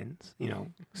friends,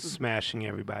 smashing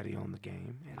everybody on the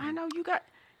game. And I know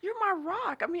you're my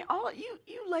rock. I mean, all you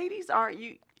ladies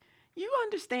you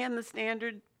understand the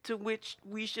standard to which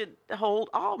we should hold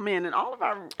all men and all of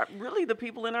our really the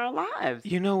people in our lives.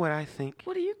 you know what I think?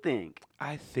 What do you think?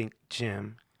 I think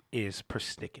Jim is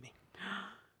persnickety.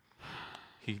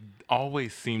 He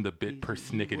always seemed a bit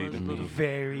persnickety to me.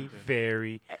 Very,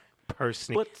 very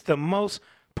persnickety. What's- The most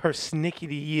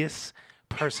persnickety-iest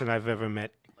person I've ever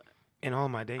met in all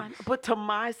my days. But to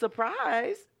my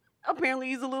surprise, apparently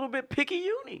he's a little bit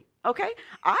picky-uni. Okay,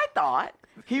 I thought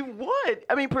he would.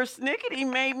 I mean, persnickety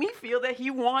made me feel that he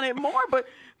wanted more, but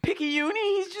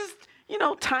picky-uni, he's just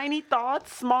tiny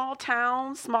thoughts, small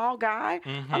town, small guy.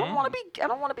 I don't want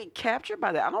to be captured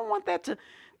by that. I don't want that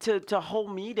to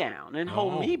hold me down and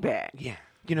hold me back. Yeah.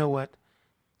 You know what?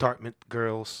 Dartmouth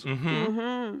girls,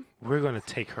 Mm-hmm. we're going to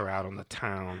take her out on the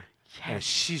town, and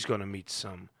she's going to meet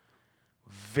some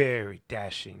very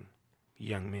dashing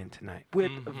young men tonight.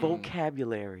 With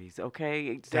vocabularies,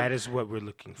 okay? That is what we're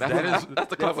looking for. That's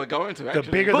the club we're going to, The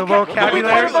actually. bigger the We're vocabulary,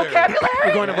 going to vocabulary.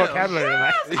 we're going to vocabulary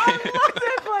tonight. I love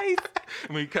that place.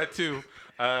 We cut to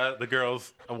the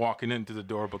girls walking into the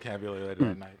door, vocabulary later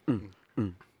that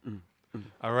night.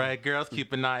 All right, girls,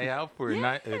 keep an eye out for a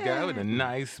guy with a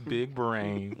nice big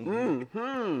brain.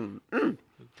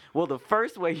 Well, the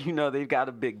first way you know they've got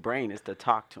a big brain is to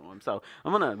talk to him. So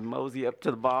I'm gonna mosey up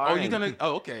to the bar. Oh, you're and- gonna?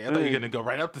 Oh, okay. I thought you were gonna go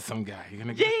right up to some guy. You're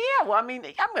gonna. Yeah. Well, I mean,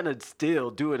 I'm gonna still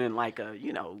do it in like a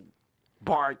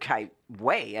bar type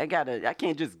way. I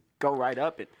can't just go right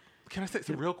up and. Can I say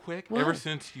something real quick? What? Ever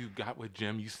since you got with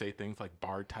Jim, you say things like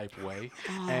bar type way,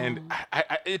 and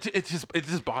it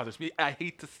just bothers me. I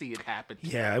hate to see it happen.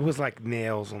 Yeah, it was like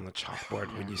nails on the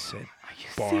chalkboard when you said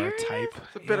bar serious? type.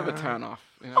 It's a bit of a turn off.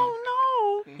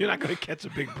 Oh you? You're not gonna catch a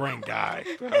big brain guy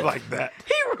like that.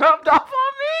 He rubbed off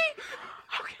on me.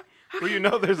 Okay. Well, you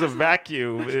know, there's a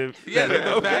vacuum. Yeah, that there's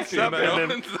a opens vacuum up that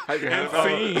and then- opens Hide your hands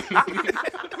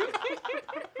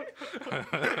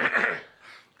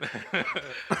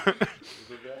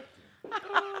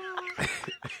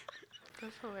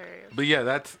That's hilarious. But yeah,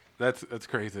 that's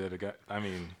crazy that it got. I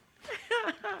mean,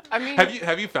 I mean,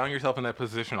 have you found yourself in that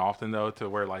position often though, to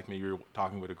where like maybe you're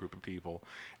talking with a group of people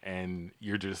and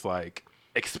you're just like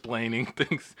explaining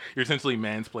things. You're essentially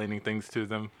mansplaining things to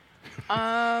them.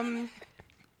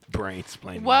 brain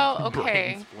explaining. well,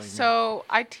 okay. Brain-splaining. So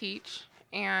I teach,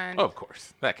 and Oh, of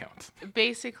course, that counts.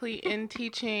 basically in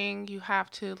teaching, you have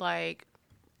to like.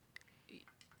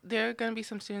 There are going to be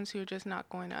some students who are just not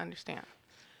going to understand.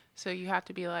 So you have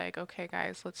to be like, okay,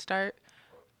 guys, let's start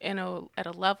at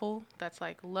a level that's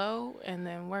like low and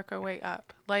then work our way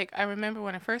up. Like I remember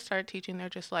when I first started teaching, they're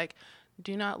just like,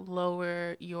 do not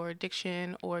lower your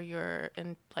diction or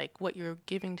and like what you're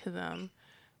giving to them,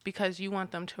 because you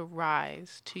want them to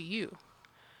rise to you,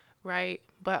 right?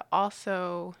 But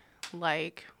also,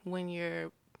 like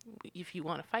if you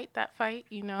want to fight that fight,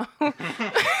 you know.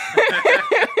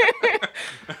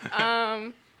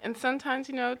 And sometimes,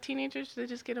 you know, teenagers, they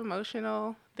just get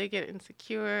emotional. They get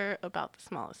insecure about the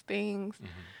smallest things.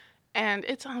 And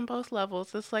it's on both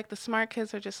levels. It's like the smart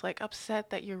kids are just like upset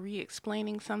that you're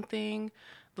re-explaining something.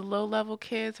 The low-level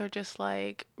kids are just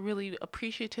like really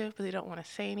appreciative, but they don't want to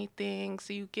say anything.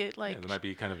 So you get like, Yeah, they might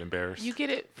be kind of embarrassed. you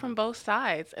get it from both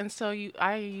sides. And so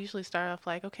I usually start off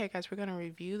like, okay, guys, we're going to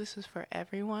review. This is for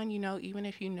everyone. You know, even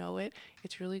if you know it,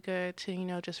 it's really good to, you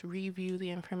know, just review the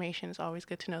information. It's always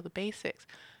good to know the basics.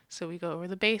 So we go over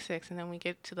the basics, and then we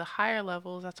get to the higher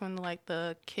levels. That's when like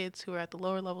the kids who are at the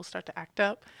lower levels start to act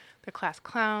up. They're class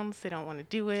clowns. They don't want to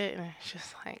do it. And it's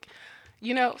just like,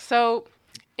 you know, so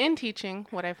in teaching,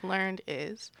 what I've learned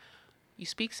is you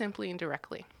speak simply and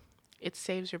directly. It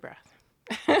saves your breath.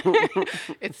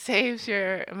 It saves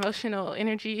your emotional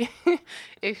energy.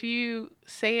 If you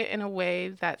say it in a way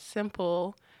that's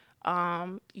simple,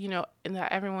 you know, and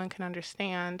that everyone can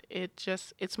understand,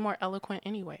 it's more eloquent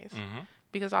anyways.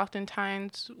 Because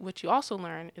oftentimes what you also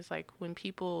learn is like when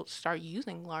people start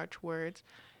using large words,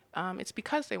 it's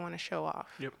because they want to show off.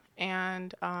 Yep.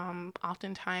 And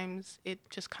oftentimes it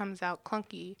just comes out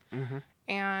clunky.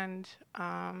 And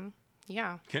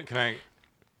yeah. Can I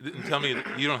tell me?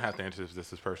 You don't have to answer this.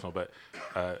 This is personal, but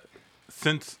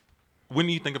since when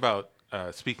you think about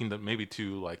speaking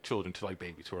to like children, to like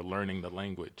babies who are learning the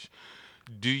language,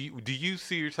 do you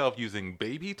see yourself using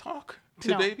baby talk to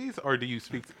No. babies, or do you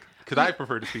speak? Because I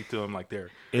prefer to speak to them like they're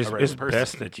It's a regular person.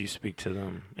 best that you speak to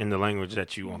them in the language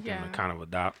that you want them Yeah. to kind of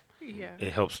adopt. Yeah.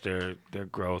 It helps their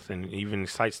growth and even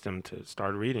excites them to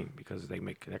start reading because they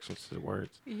make connections to the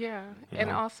words. Yeah. You And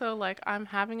know? also, like, I'm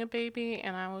having a baby,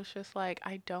 and I was just like,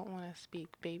 I don't want to speak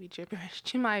baby gibberish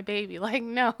to my baby. Like,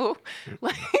 no.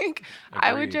 Like,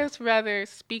 I would Agreed. just rather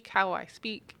speak how I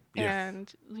speak. Yes.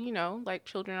 And, you know, like,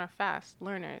 children are fast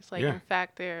learners. Like, Yeah. in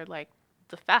fact, they're, like,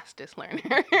 the fastest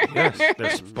learner. Yes,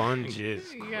 they're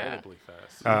sponges. Yeah. Incredibly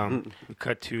fast. We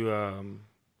cut to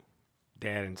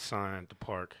dad and son at the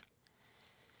park.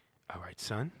 All right,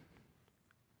 son.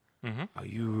 Mhm. Are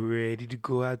you ready to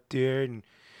go out there and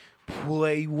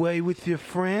play way with your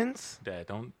friends? Dad,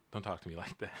 don't talk to me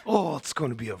like that. Oh, it's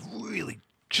going to be a really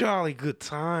jolly good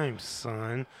time,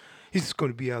 son. He's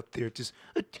going to be out there just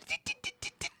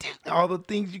all the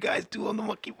things you guys do on the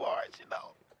monkey bars, you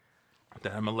know.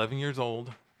 Dad, I'm 11 years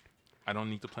old. I don't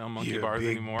need to play on monkey You're bars a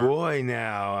big anymore. boy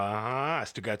now, I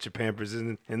still got your Pampers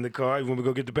in the car. You want me to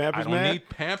go get the I Pampers, don't man? need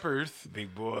Pampers.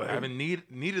 Big boy. I haven't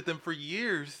needed them for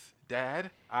years,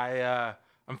 Dad.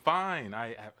 I'm fine.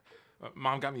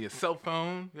 Mom got me a cell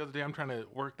phone the other day. I'm trying to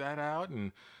work that out,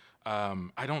 and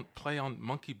I don't play on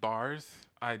monkey bars.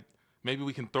 Maybe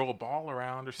we can throw a ball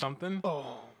around or something.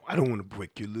 Oh, I don't want to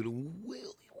break your little witty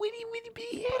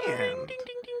bitty hand.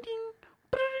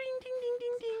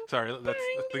 Sorry, I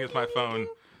think it's my phone.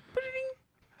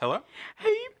 Hello? Hey,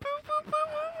 boo, boo, boo, boo,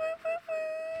 boo, boo, boo.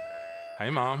 Hey,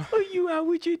 Mom. Are you out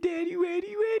with your daddy?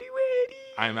 Ready?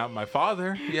 I'm out with my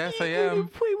father. Yes, I You gonna am.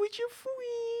 play with your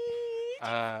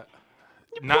friends.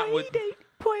 Not play with. date.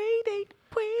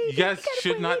 You guys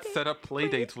should not set up play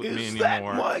dates with me Is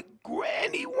anymore. that my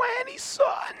granny wanny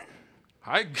son?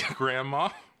 Hi, Grandma.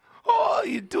 Oh, how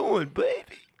you doing,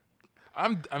 baby?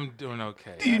 I'm doing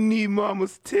okay. Do you need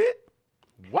mama's tit?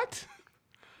 What?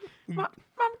 Mom,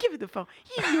 give it the phone.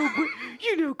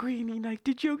 You know Granny like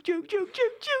to joke. She wanna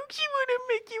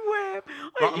make you laugh.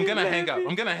 Well, I'm gonna hang up.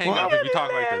 I'm gonna hang up if you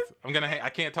talk like this. I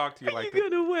can't talk to you Are like you this.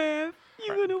 gonna laugh?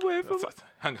 You gonna laugh?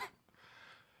 Hang on.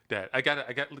 Dad,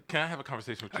 can I have a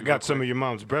conversation with you? I got some of your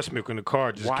mom's breast milk in the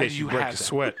car just in Why case do you you break have a that?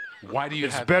 sweat. Why do you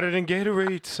It's have better than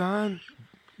Gatorade, son.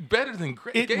 that? Better than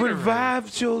great. It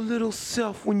revived your little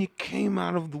self when you came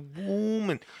out of the womb,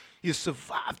 and you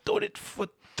survived on it for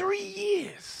 3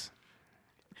 years.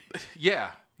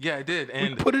 Yeah, I did. We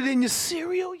And put it in your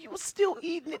cereal. You were still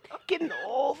eating it, getting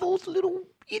all those little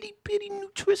itty bitty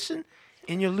nutrition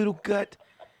in your little gut.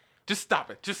 just stop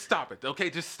it. Just stop it. Okay,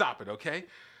 just stop it. Okay,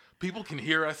 people can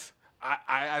hear us.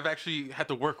 I've actually had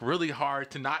to work really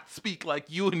hard to not speak like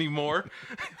you anymore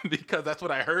because that's what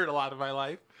I heard a lot of my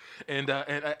life. And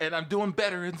I'm doing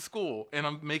better in school, and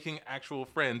I'm making actual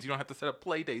friends. You don't have to set up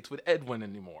play dates with Edwin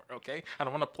anymore, okay? I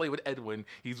don't want to play with Edwin.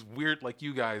 He's weird like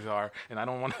you guys are, and I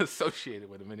don't want to associate it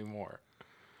with him anymore.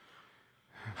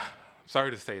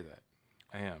 Sorry to say that.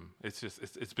 I am. It's just,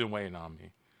 it's been weighing on me.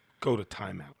 Go to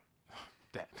timeout.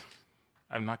 Dad,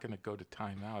 I'm not going to go to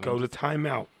timeout. Go to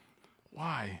timeout.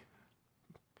 Why?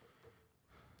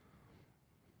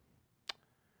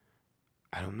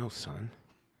 I don't know, son.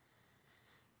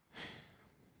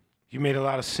 You made a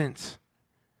lot of sense,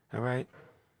 all right?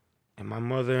 And my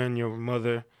mother and your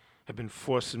mother have been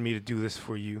forcing me to do this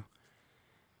for you,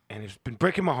 and it's been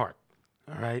breaking my heart,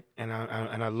 all right? And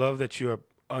I love that you're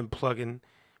unplugging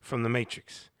from the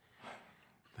Matrix.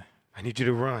 I need you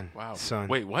to run, Wow. son.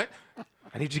 Wait, what?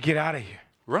 I need you to get out of here.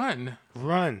 Run?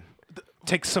 Run.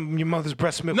 Take some of your mother's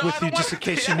breast milk with I you don't just in want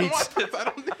case this. you I don't need. want this. I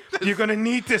don't need this. You're gonna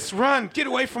need this. Run. Get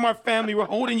away from our family. We're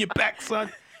holding you back,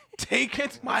 son.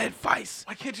 Take my advice.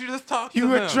 Why can't you just talk You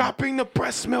to are him? dropping the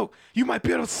breast milk. You might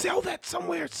be able to sell that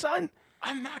somewhere, son.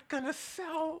 I'm not gonna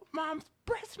sell Mom's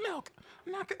breast milk.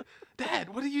 I'm not gonna.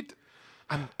 Dad, what are you?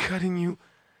 I'm cutting you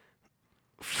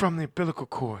from the umbilical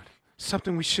cord.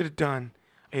 Something we should have done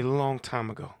a long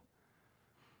time ago.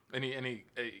 And he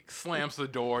slams the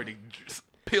door and he just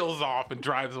peels off and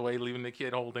drives away, leaving the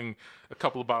kid holding a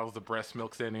couple of bottles of breast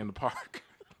milk standing in the park.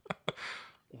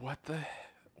 What?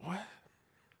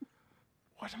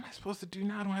 What am I supposed to do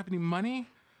now? I don't have any money.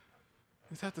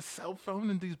 Is that the cell phone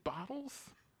and these bottles?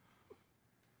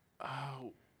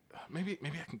 Oh, maybe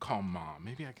I can call Mom.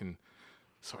 Maybe I can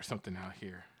sort something out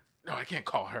here. No, I can't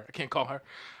call her.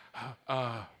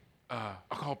 I'll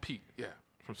call Pete. Yeah,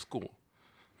 from school.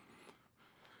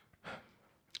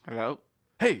 Hello?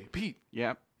 Hey, Pete.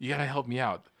 Yep. You gotta help me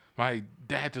out. My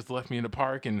dad just left me in the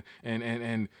park, and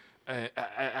I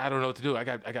don't know what to do. I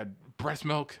got breast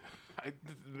milk.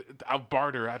 I'll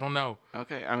barter. I don't know.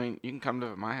 Okay, I mean, you can come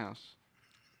live at my house.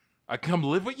 I come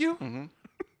live with you. Mm-hmm.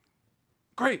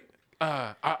 Great.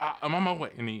 I'm on my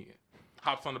way, and he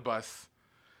hops on the bus,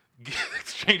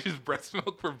 exchanges breast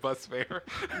milk for bus fare,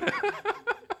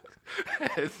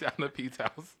 heads down to Pete's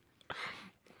house.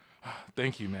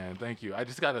 Thank you, man. Thank you. I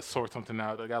just gotta sort something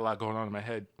out. I got a lot going on in my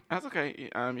head. That's okay.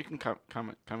 You can come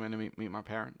in and meet my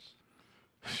parents.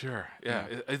 Sure. Yeah.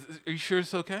 Are you sure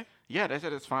it's okay? Yeah, they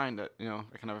said it's fine that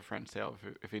I can have a friend stay over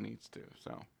if he needs to.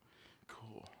 So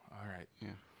Cool. All right. yeah,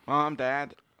 Mom,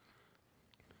 Dad.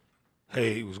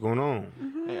 Hey, what's going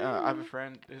on? Hey, I have a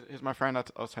friend. Here's my friend I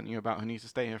was telling you about who needs to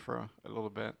stay here for a little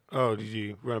bit. Oh, did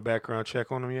you run a background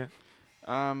check on him yet?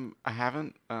 I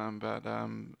haven't. But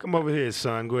Come over here,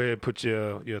 son. Go ahead, put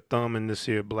your thumb in this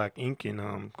here black ink,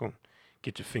 and go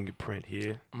get your fingerprint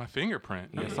here. My fingerprint.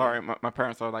 yeah, sorry, my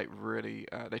parents are like really.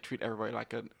 They treat everybody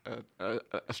like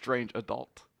a strange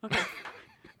adult.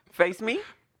 Face me.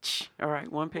 All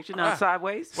right, one picture now,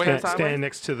 sideways. Wait, Stand Stand sideways.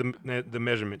 next to the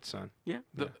measurement, son. Yeah,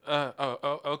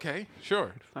 Okay.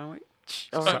 Sure. sideways.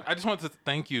 So All right. I just wanted to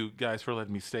thank you guys for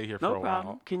letting me stay here for No a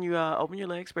problem. Can you open your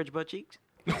legs, spread your butt cheeks?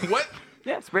 while. What?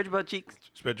 Yeah, spread your butt cheeks.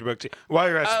 Spread your butt cheeks. While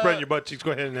you're at spreading your butt cheeks,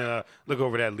 go ahead and look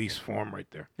over that lease form right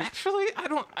there. Actually, I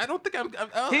don't think I don't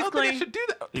He's think I clean. should do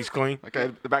that. He's clean.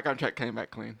 Okay, the background check came back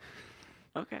clean.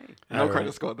 Okay. No All right.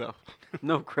 credit score though.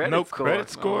 No credit No score. credit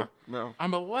score. No.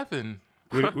 I'm 11.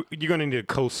 You're gonna need a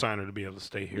co-signer to be able to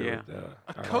stay here. Yeah. With, A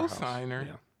at our house. co-signer?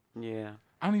 Yeah. Yeah.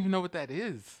 I don't even know what that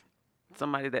is.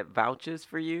 Somebody that vouches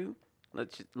for you.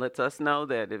 Lets us know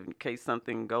that if, in case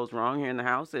something goes wrong here in the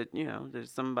house, that there's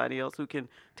somebody else who can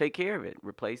take care of it,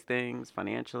 replace things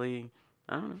financially.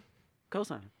 I don't know.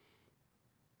 Co-sign.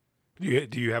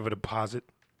 Do you have a deposit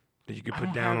that you could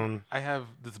put down on I have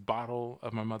this bottle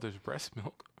of my mother's breast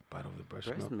milk. bottle of the breast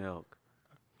Breast milk? milk.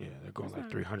 Yeah, they're going like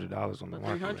 $300 on the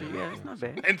market. 300. right Yeah, now. it's not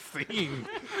bad. And seen.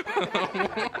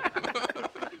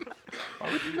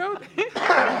 Why would you know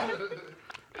that?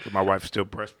 My wife's still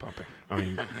breast pumping.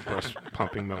 Breast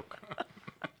pumping milk.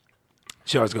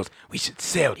 She always goes, "We should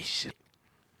sell this shit."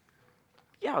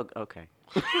 Yeah. Okay.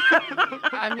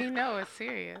 I mean, no, it's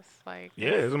serious. Like,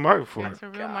 Yeah, there's a market for it's it. a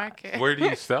real market. Where do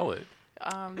you sell it?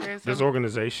 there's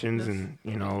organizations this- and,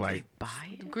 you know, like,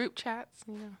 Buy it? group chats.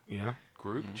 You know. yeah.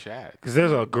 Group chat. Because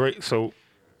there's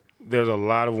a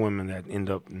lot of women that end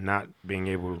up not being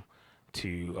able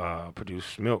to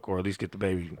produce milk, or at least get the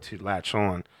baby to latch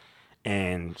on.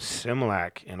 And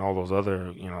Similac and all those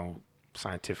other, you know,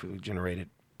 scientifically generated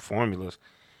formulas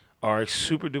are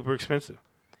super duper expensive.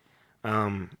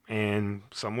 And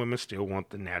some women still want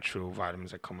the natural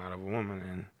vitamins that come out of a woman,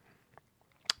 and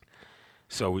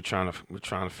so we're trying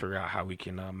to figure out how we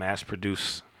can mass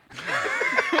produce.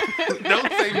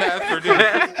 Don't say mass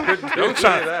produce. Don't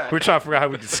say that. We're trying to figure out how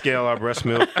we can scale our breast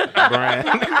milk brand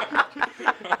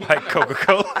like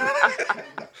Coca-Cola.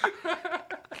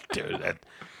 Dude,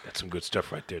 that's some good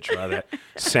stuff right there. Try that.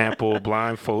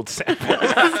 Blindfold sample.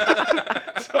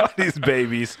 All these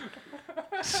babies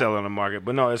sell on the market.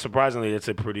 But no, surprisingly, it's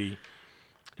a pretty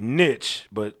niche,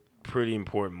 but pretty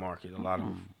important market. A lot of,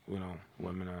 you know,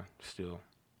 women are still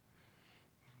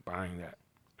buying that.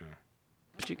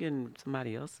 But you're getting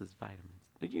somebody else's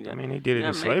vitamins. I mean, they did it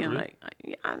in slavery.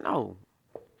 Yeah, I know.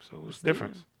 So what's the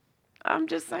difference? I'm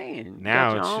just saying. you Now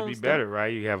got your it should own be stuff. better,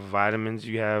 right? You have vitamins,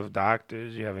 you have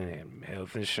doctors, you have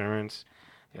health insurance,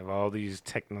 you have all these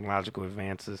technological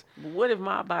advances. But what if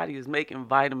my body is making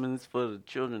vitamins for the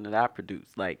children that I produce?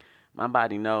 Like, my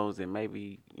body knows that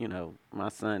maybe, you know, my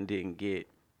son didn't get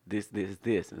this,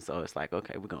 and so it's like,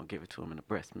 okay, we're going to give it to him in the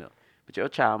breast milk. But your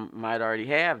child might already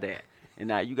have that, and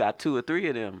now you got 2 or 3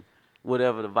 of them,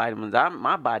 whatever the vitamins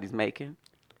my body's making.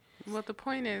 Well, the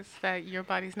point is that your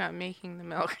body's not making the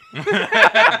milk.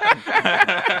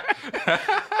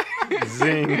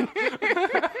 Zing.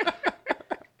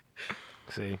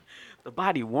 See? The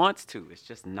body wants to. It's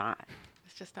just not.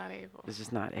 It's just not able. It's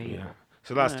just not able. Yeah. It's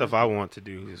a lot of stuff I want to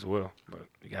do as well, but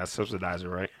you got to subsidize it,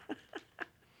 right?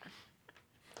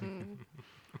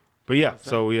 But yeah,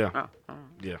 so yeah. Oh.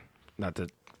 Yeah. Not to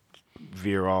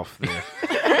veer off there.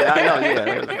 Yeah, I know,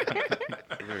 yeah.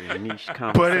 Very niche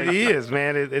conversation. But it is,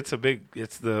 man. It's a big,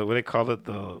 it's the, what they call it,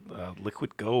 the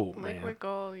liquid gold, man. Liquid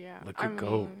gold, yeah. Liquid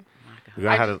gold. mean, We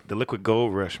got the liquid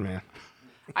gold rush, man.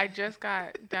 I just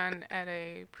got done at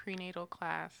a prenatal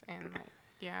class, and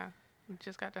yeah,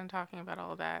 just got done talking about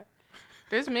all that.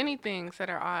 There's many things that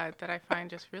are odd that I find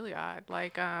just really odd.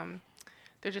 Like,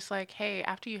 they're just like, hey,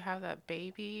 after you have that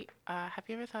baby, have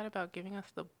you ever thought about giving us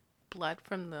the blood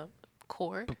from the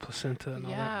cord? The placenta and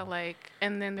all Yeah, that. like,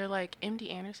 and then they're like,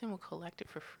 MD Anderson will collect it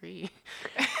for free.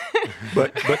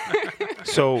 But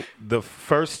so the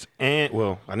first and,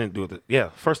 well, I didn't do it. Yeah,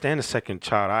 first and the second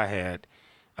child I had,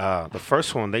 the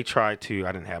first one they tried to,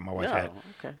 I didn't have, my wife had.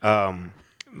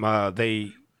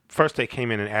 Okay. They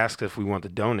came in and asked if we wanted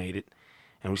to donate it,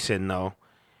 and we said no.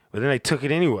 But then they took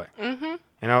it anyway. Mm-hmm.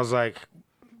 And I was like,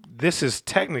 this is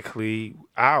technically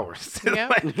ours. Yep.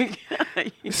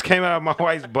 Like, this came out of my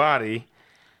wife's body,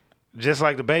 just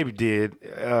like the baby did.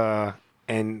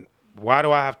 And why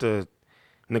do I have to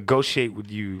negotiate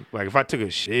with you? Like, if I took a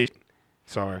shit,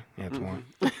 sorry, Antoine.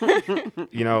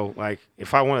 You know, like,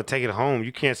 if I want to take it home,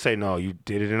 you can't say, no, you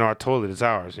did it in our toilet, it's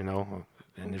ours, you know?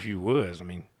 And if you was, I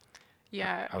mean,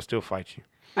 Yeah. I'll still fight you.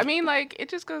 I mean, like, it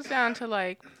just goes down to,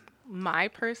 like, my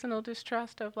personal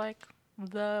distrust of, like,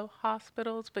 the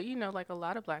hospitals. But, you know, like, a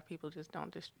lot of black people just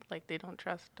don't, they don't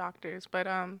trust doctors. But,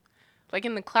 like,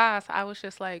 in the class, I was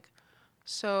just like,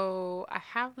 so I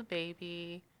have the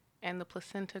baby, and the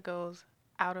placenta goes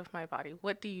out of my body.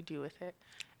 What do you do with it?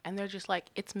 And they're just like,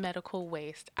 it's medical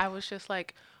waste. I was just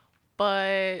like,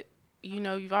 but, you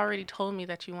know, you've already told me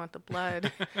that you want the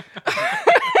blood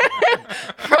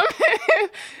from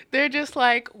it. They're just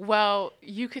like, well,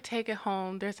 you could take it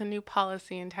home. There's a new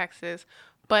policy in Texas,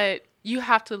 but you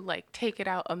have to, like, take it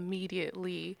out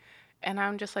immediately. And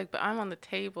I'm just like, but I'm on the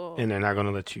table. And they're not going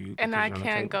to let you. And I because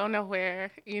you're on the can't table. go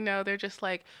nowhere. You know, they're just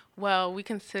like, well, we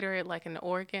consider it like an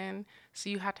organ.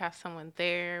 So you have to have someone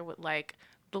there with, like,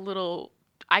 the little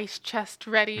ice chest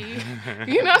ready,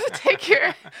 you know, to take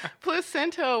your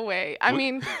placenta away. I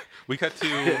mean, We cut to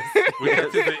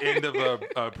the end of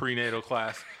a prenatal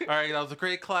class. All right, that was a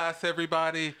great class,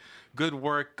 everybody. Good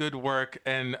work.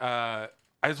 And I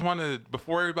just want to,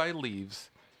 before everybody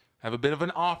leaves, have a bit of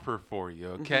an offer for you,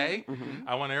 okay?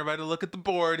 I want everybody to look at the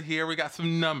board here. We got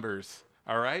some numbers,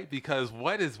 all right? Because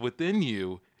what is within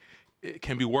you, it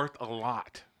can be worth a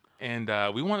lot. And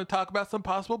we want to talk about some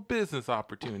possible business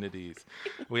opportunities.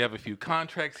 We have a few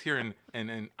contracts here and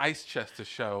an ice chest to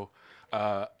show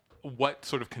what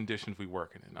sort of conditions we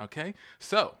working in, okay?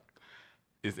 So,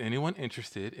 is anyone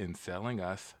interested in selling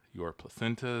us your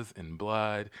placentas and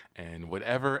blood and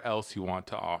whatever else you want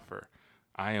to offer?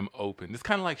 I am open. It's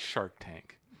kind of like Shark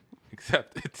Tank,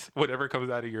 except it's whatever comes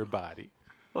out of your body.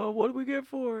 Well, what do we get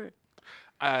for it?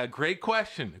 Great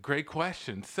question. Great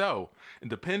question. So,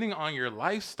 depending on your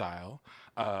lifestyle,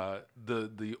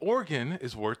 the organ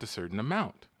is worth a certain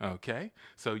amount. Okay.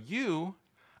 So you,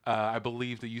 I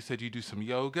believe that you said you do some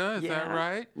yoga. Is that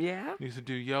right? Yeah. You used to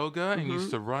do yoga and you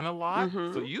used to run a lot.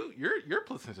 So your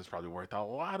placenta is probably worth a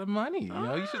lot of money. You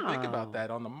know, you should think about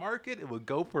that. On the market, it would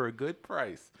go for a good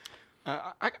price.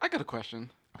 I got a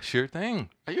question. Sure thing.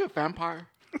 Are you a vampire?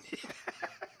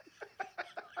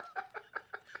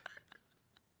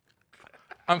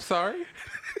 I'm sorry?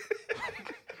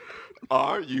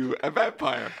 Are you a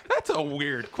vampire? That's a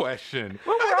weird question.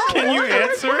 Can you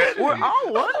answer it? We're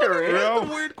all wondering. That's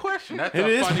a weird question. That's It a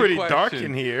is funny pretty question. dark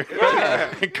in here.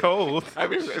 And cold. I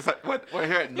mean, it's like we're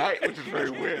here at night, which is very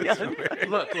weird.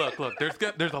 Look.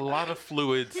 There's a lot of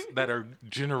fluids that are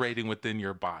generating within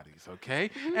your bodies,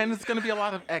 okay? And it's going to be a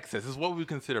lot of excess. It's what we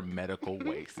consider medical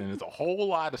waste, and there's a whole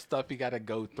lot of stuff you got to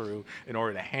go through in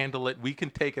order to handle it. We can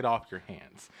take it off your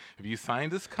hands. If you sign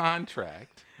this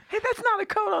contract, Hey, that's not a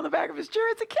coat on the back of his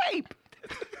shirt. It's a cape.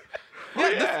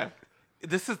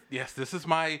 This is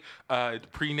my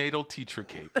prenatal teacher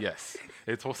cape. Yes,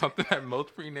 it's something that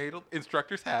most prenatal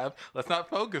instructors have. Let's not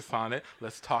focus on it.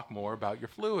 Let's talk more about your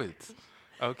fluids.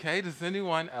 Okay. Does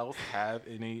anyone else have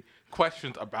any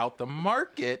questions about the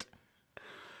market?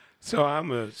 So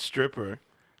I'm a stripper.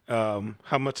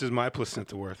 How much is my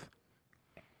placenta worth?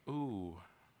 Ooh.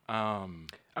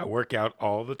 I work out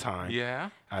all the time.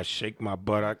 Yeah. I shake my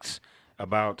buttocks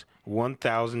about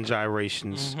 1,000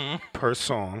 gyrations per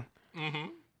song.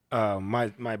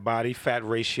 My body fat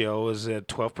ratio is at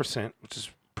 12%, which is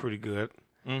pretty good.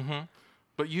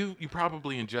 But you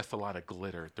probably ingest a lot of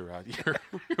glitter throughout your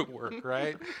work,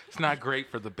 right? It's not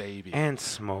great for the baby. And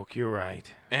smoke, you're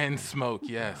right. And smoke,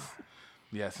 yes.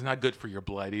 Yes, it's not good for your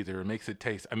blood either. It makes it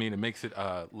taste. I mean, it makes it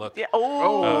look. Yeah.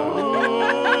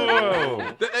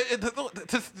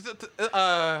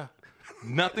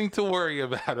 Nothing to worry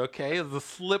about. Okay, it's a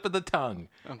slip of the tongue.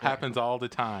 Happens all the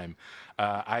time.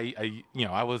 I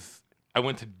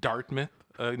went to Dartmouth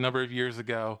a number of years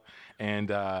ago, and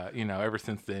ever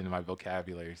since then, my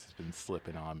vocabulary has been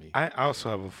slipping on me. I also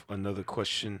have another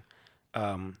question.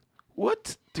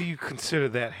 What do you consider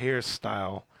that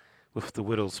hairstyle with the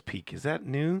widow's peak? Is that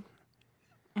new?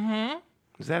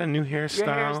 Is that a new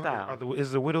hairstyle? hairstyle.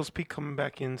 Is the widow's peak coming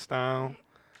back in style?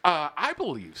 I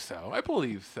believe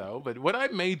so. But what I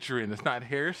major in is not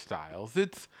hairstyles.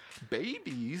 It's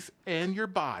babies and your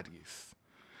bodies.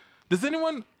 Does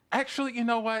anyone actually, you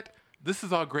know what? This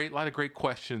is all great. A lot of great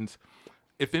questions.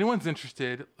 If anyone's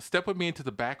interested, step with me into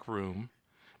the back room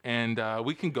and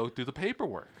we can go through the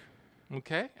paperwork.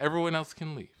 Okay? Everyone else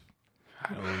can leave.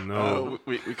 I don't know.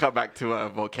 We come back to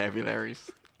vocabularies.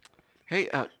 Hey,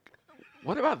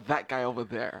 what about that guy over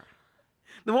there?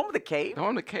 The one with the cape? The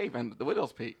one with the cape and the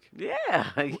widow's peak. Yeah.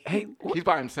 Hey, He's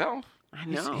by himself. I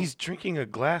know. he's drinking a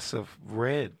glass of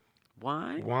red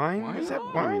wine. wine. Is that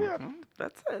wine?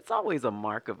 That's always a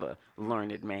mark of a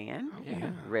learned man. Yeah.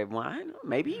 Red wine.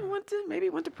 Maybe he went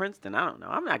to Princeton. I don't know.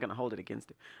 I'm not gonna hold it against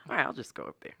him. All right, I'll just go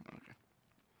up there. Okay.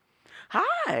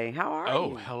 Hi, how are you?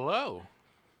 Oh, hello.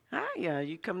 Hi,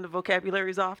 you come to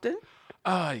vocabularies often?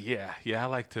 Yeah. I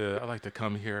like to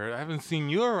come here. I haven't seen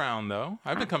you around though.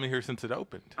 I've been coming here since it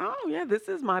opened. Oh yeah, this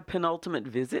is my penultimate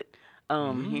visit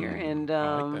here, and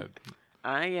I like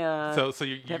that. So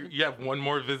you have one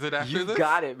more visit after you this?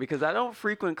 got it, because I don't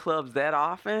frequent clubs that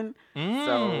often.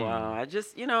 So I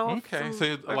just Okay, so a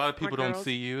lot of my people don't girls-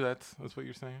 see you. That's what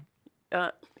you're saying.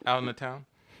 Uh, Out in the town.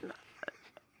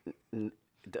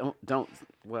 don't.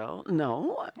 Well,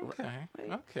 no.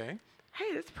 Okay. Hey,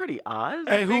 it's pretty odd.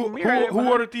 Hey, There's a big who mirror there behind-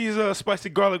 ordered these spicy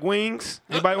garlic wings?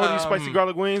 Anybody order these spicy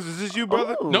garlic wings? Is this you,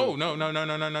 brother? Ooh. No.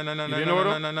 didn't order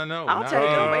I'll no. take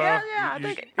them. Yeah, I you-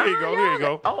 think. here you go, yeah, here you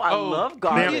go. Oh, I Oh, love you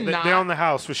garlic. did not. They're on the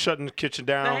house. We're shutting the kitchen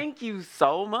down. Thank you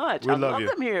so much. We I love love you.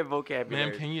 them here at Vocabulary.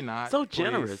 Ma'am, can you not? So please?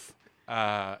 generous.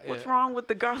 What's wrong with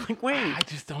the garlic wings? I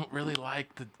just don't really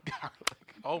like the garlic.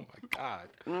 Oh my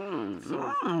God.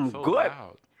 So Good.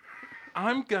 loud.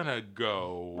 I'm gonna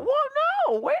go Well,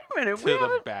 no. Wait a minute. to We the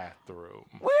haven't bathroom.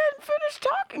 finished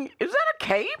talking. Is that a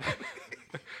cape?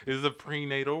 This is a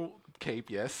prenatal cape,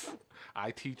 yes.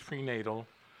 I teach prenatal.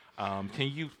 Can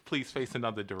you please face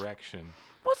another direction?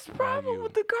 What's the problem you-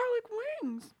 with the garlic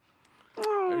wings? They're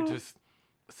Oh, just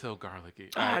so garlicky.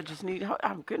 I just need.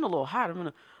 I'm getting a little hot. I'm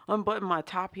gonna unbutton my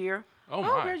top here. Oh,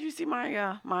 my. Did you see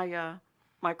my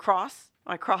my cross?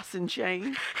 My cross and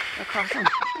chain. My cross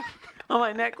on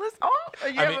my necklace. Oh,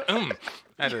 you I ever- mean,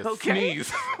 I had a Okay.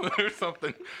 sneeze or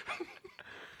something.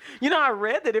 You know, I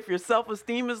read that if your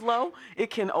self-esteem is low, it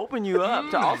can open you up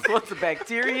to all sorts of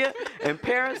bacteria and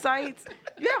parasites.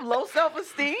 You have low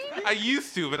self-esteem? I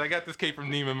used to, but I got this cape from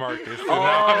Neiman Marcus. So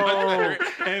now I'm much better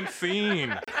and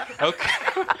seen.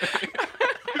 Okay.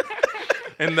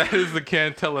 And that is the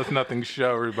Can't Tell Us Nothing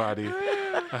show, everybody.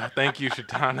 Thank you,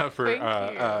 Shaitana, for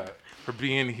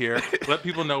being here. Let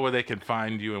people know where they can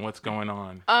find you and what's going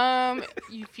on.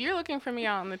 If you're looking for me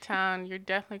out in the town, you're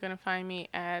definitely going to find me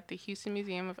at the Houston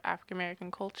Museum of African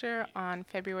American Culture on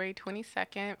February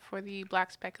 22nd for the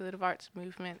Black Speculative Arts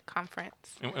Movement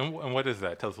Conference. And what is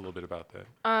that? Tell us a little bit about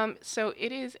that. So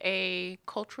it is a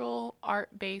cultural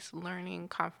art-based learning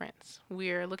conference.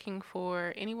 We're looking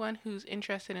for anyone who's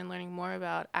interested in learning more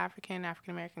about African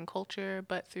American culture,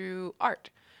 but through art.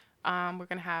 We're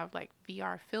going to have like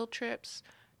VR field trips,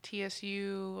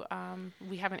 TSU.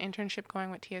 We have an internship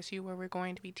going with TSU where we're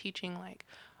going to be teaching like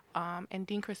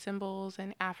Ndinkra symbols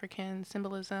and African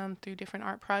symbolism through different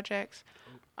art projects.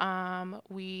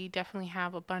 We definitely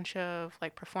have a bunch of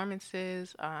like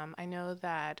performances. I know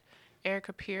that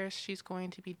Erica Pierce, she's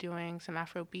going to be doing some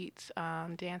Afro beats,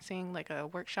 dancing, like a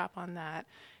workshop on that.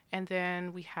 And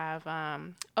then we have,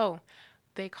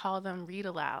 they call them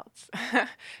read-alouds.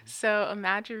 So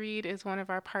Imagine Read is one of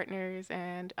our partners,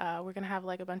 and we're going to have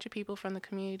like a bunch of people from the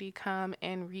community come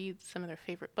and read some of their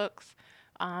favorite books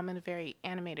in a very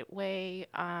animated way.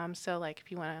 So like if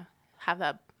you want to have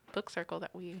that book circle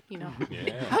that we,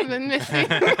 have been missing,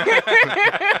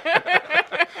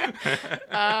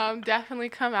 definitely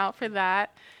come out for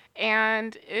that.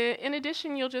 And in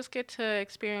addition, you'll just get to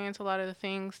experience a lot of the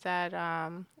things that,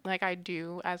 like I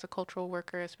do as a cultural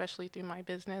worker, especially through my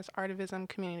business, Artivism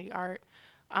Community Art.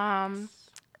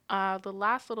 The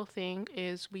last little thing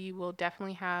is we will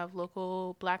definitely have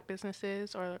local Black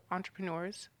businesses or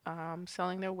entrepreneurs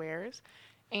selling their wares.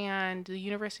 And the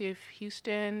University of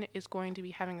Houston is going to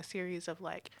be having a series of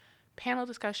like panel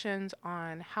discussions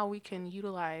on how we can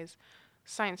utilize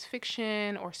science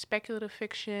fiction or speculative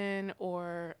fiction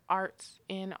or arts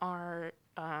in our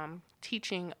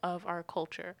teaching of our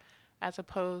culture, as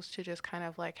opposed to just kind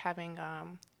of like having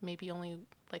maybe only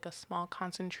like a small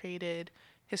concentrated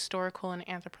historical and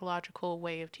anthropological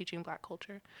way of teaching Black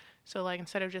culture. So like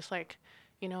instead of just like,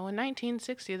 in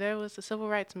 1960 there was the Civil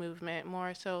Rights Movement,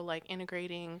 more so like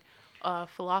integrating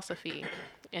philosophy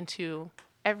into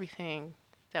everything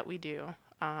that we do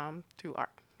through art.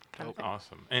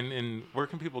 Awesome. And where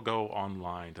can people go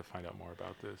online to find out more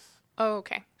about this?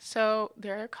 Okay, so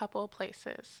there are a couple of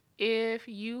places. If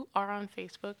you are on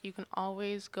Facebook, you can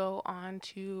always go on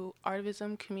to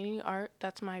Artivism Community Art.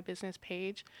 That's my business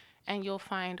page, and you'll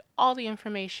find all the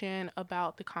information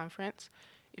about the conference.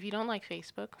 If you don't like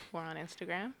Facebook, we're on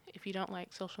Instagram. If you don't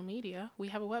like social media, we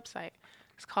have a website.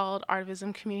 It's called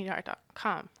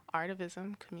artivismcommunityart.com.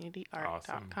 artivismcommunityart.com.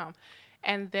 Awesome.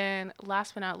 And then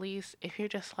last but not least, if you're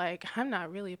just like, I'm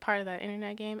not really a part of that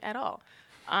internet game at all,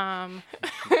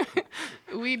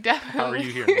 we definitely... How are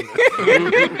you hearing this?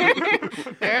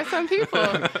 There are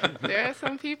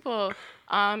some people.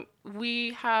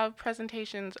 We have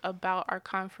presentations about our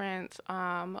conference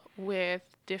with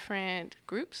different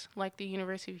groups like the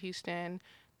University of Houston,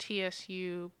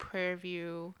 TSU, Prairie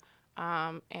View,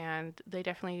 and they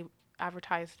definitely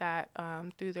advertise that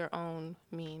through their own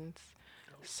means.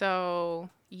 So,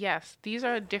 yes, these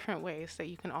are different ways that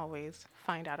you can always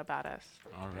find out about us.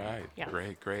 All right. Yeah.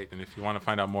 Great. And if you want to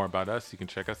find out more about us, you can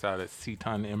check us out at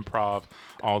CTUN Improv,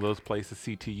 all those places,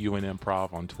 CTUN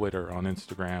Improv on Twitter, on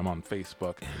Instagram, on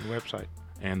Facebook.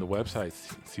 And the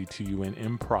website's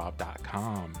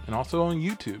c2unimprov.com. And also on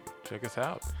YouTube. Check us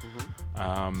out.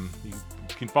 Mm-hmm. You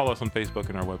can follow us on Facebook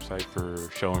and our website for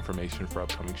show information for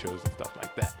upcoming shows and stuff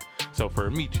like that. So for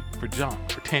Amici, for John,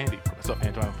 for Tandy, for myself,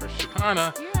 Antoine, for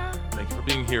Shaitana, thank you for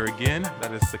being here again.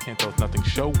 That is the Can't Tell Us Nothing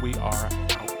show. We are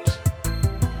out.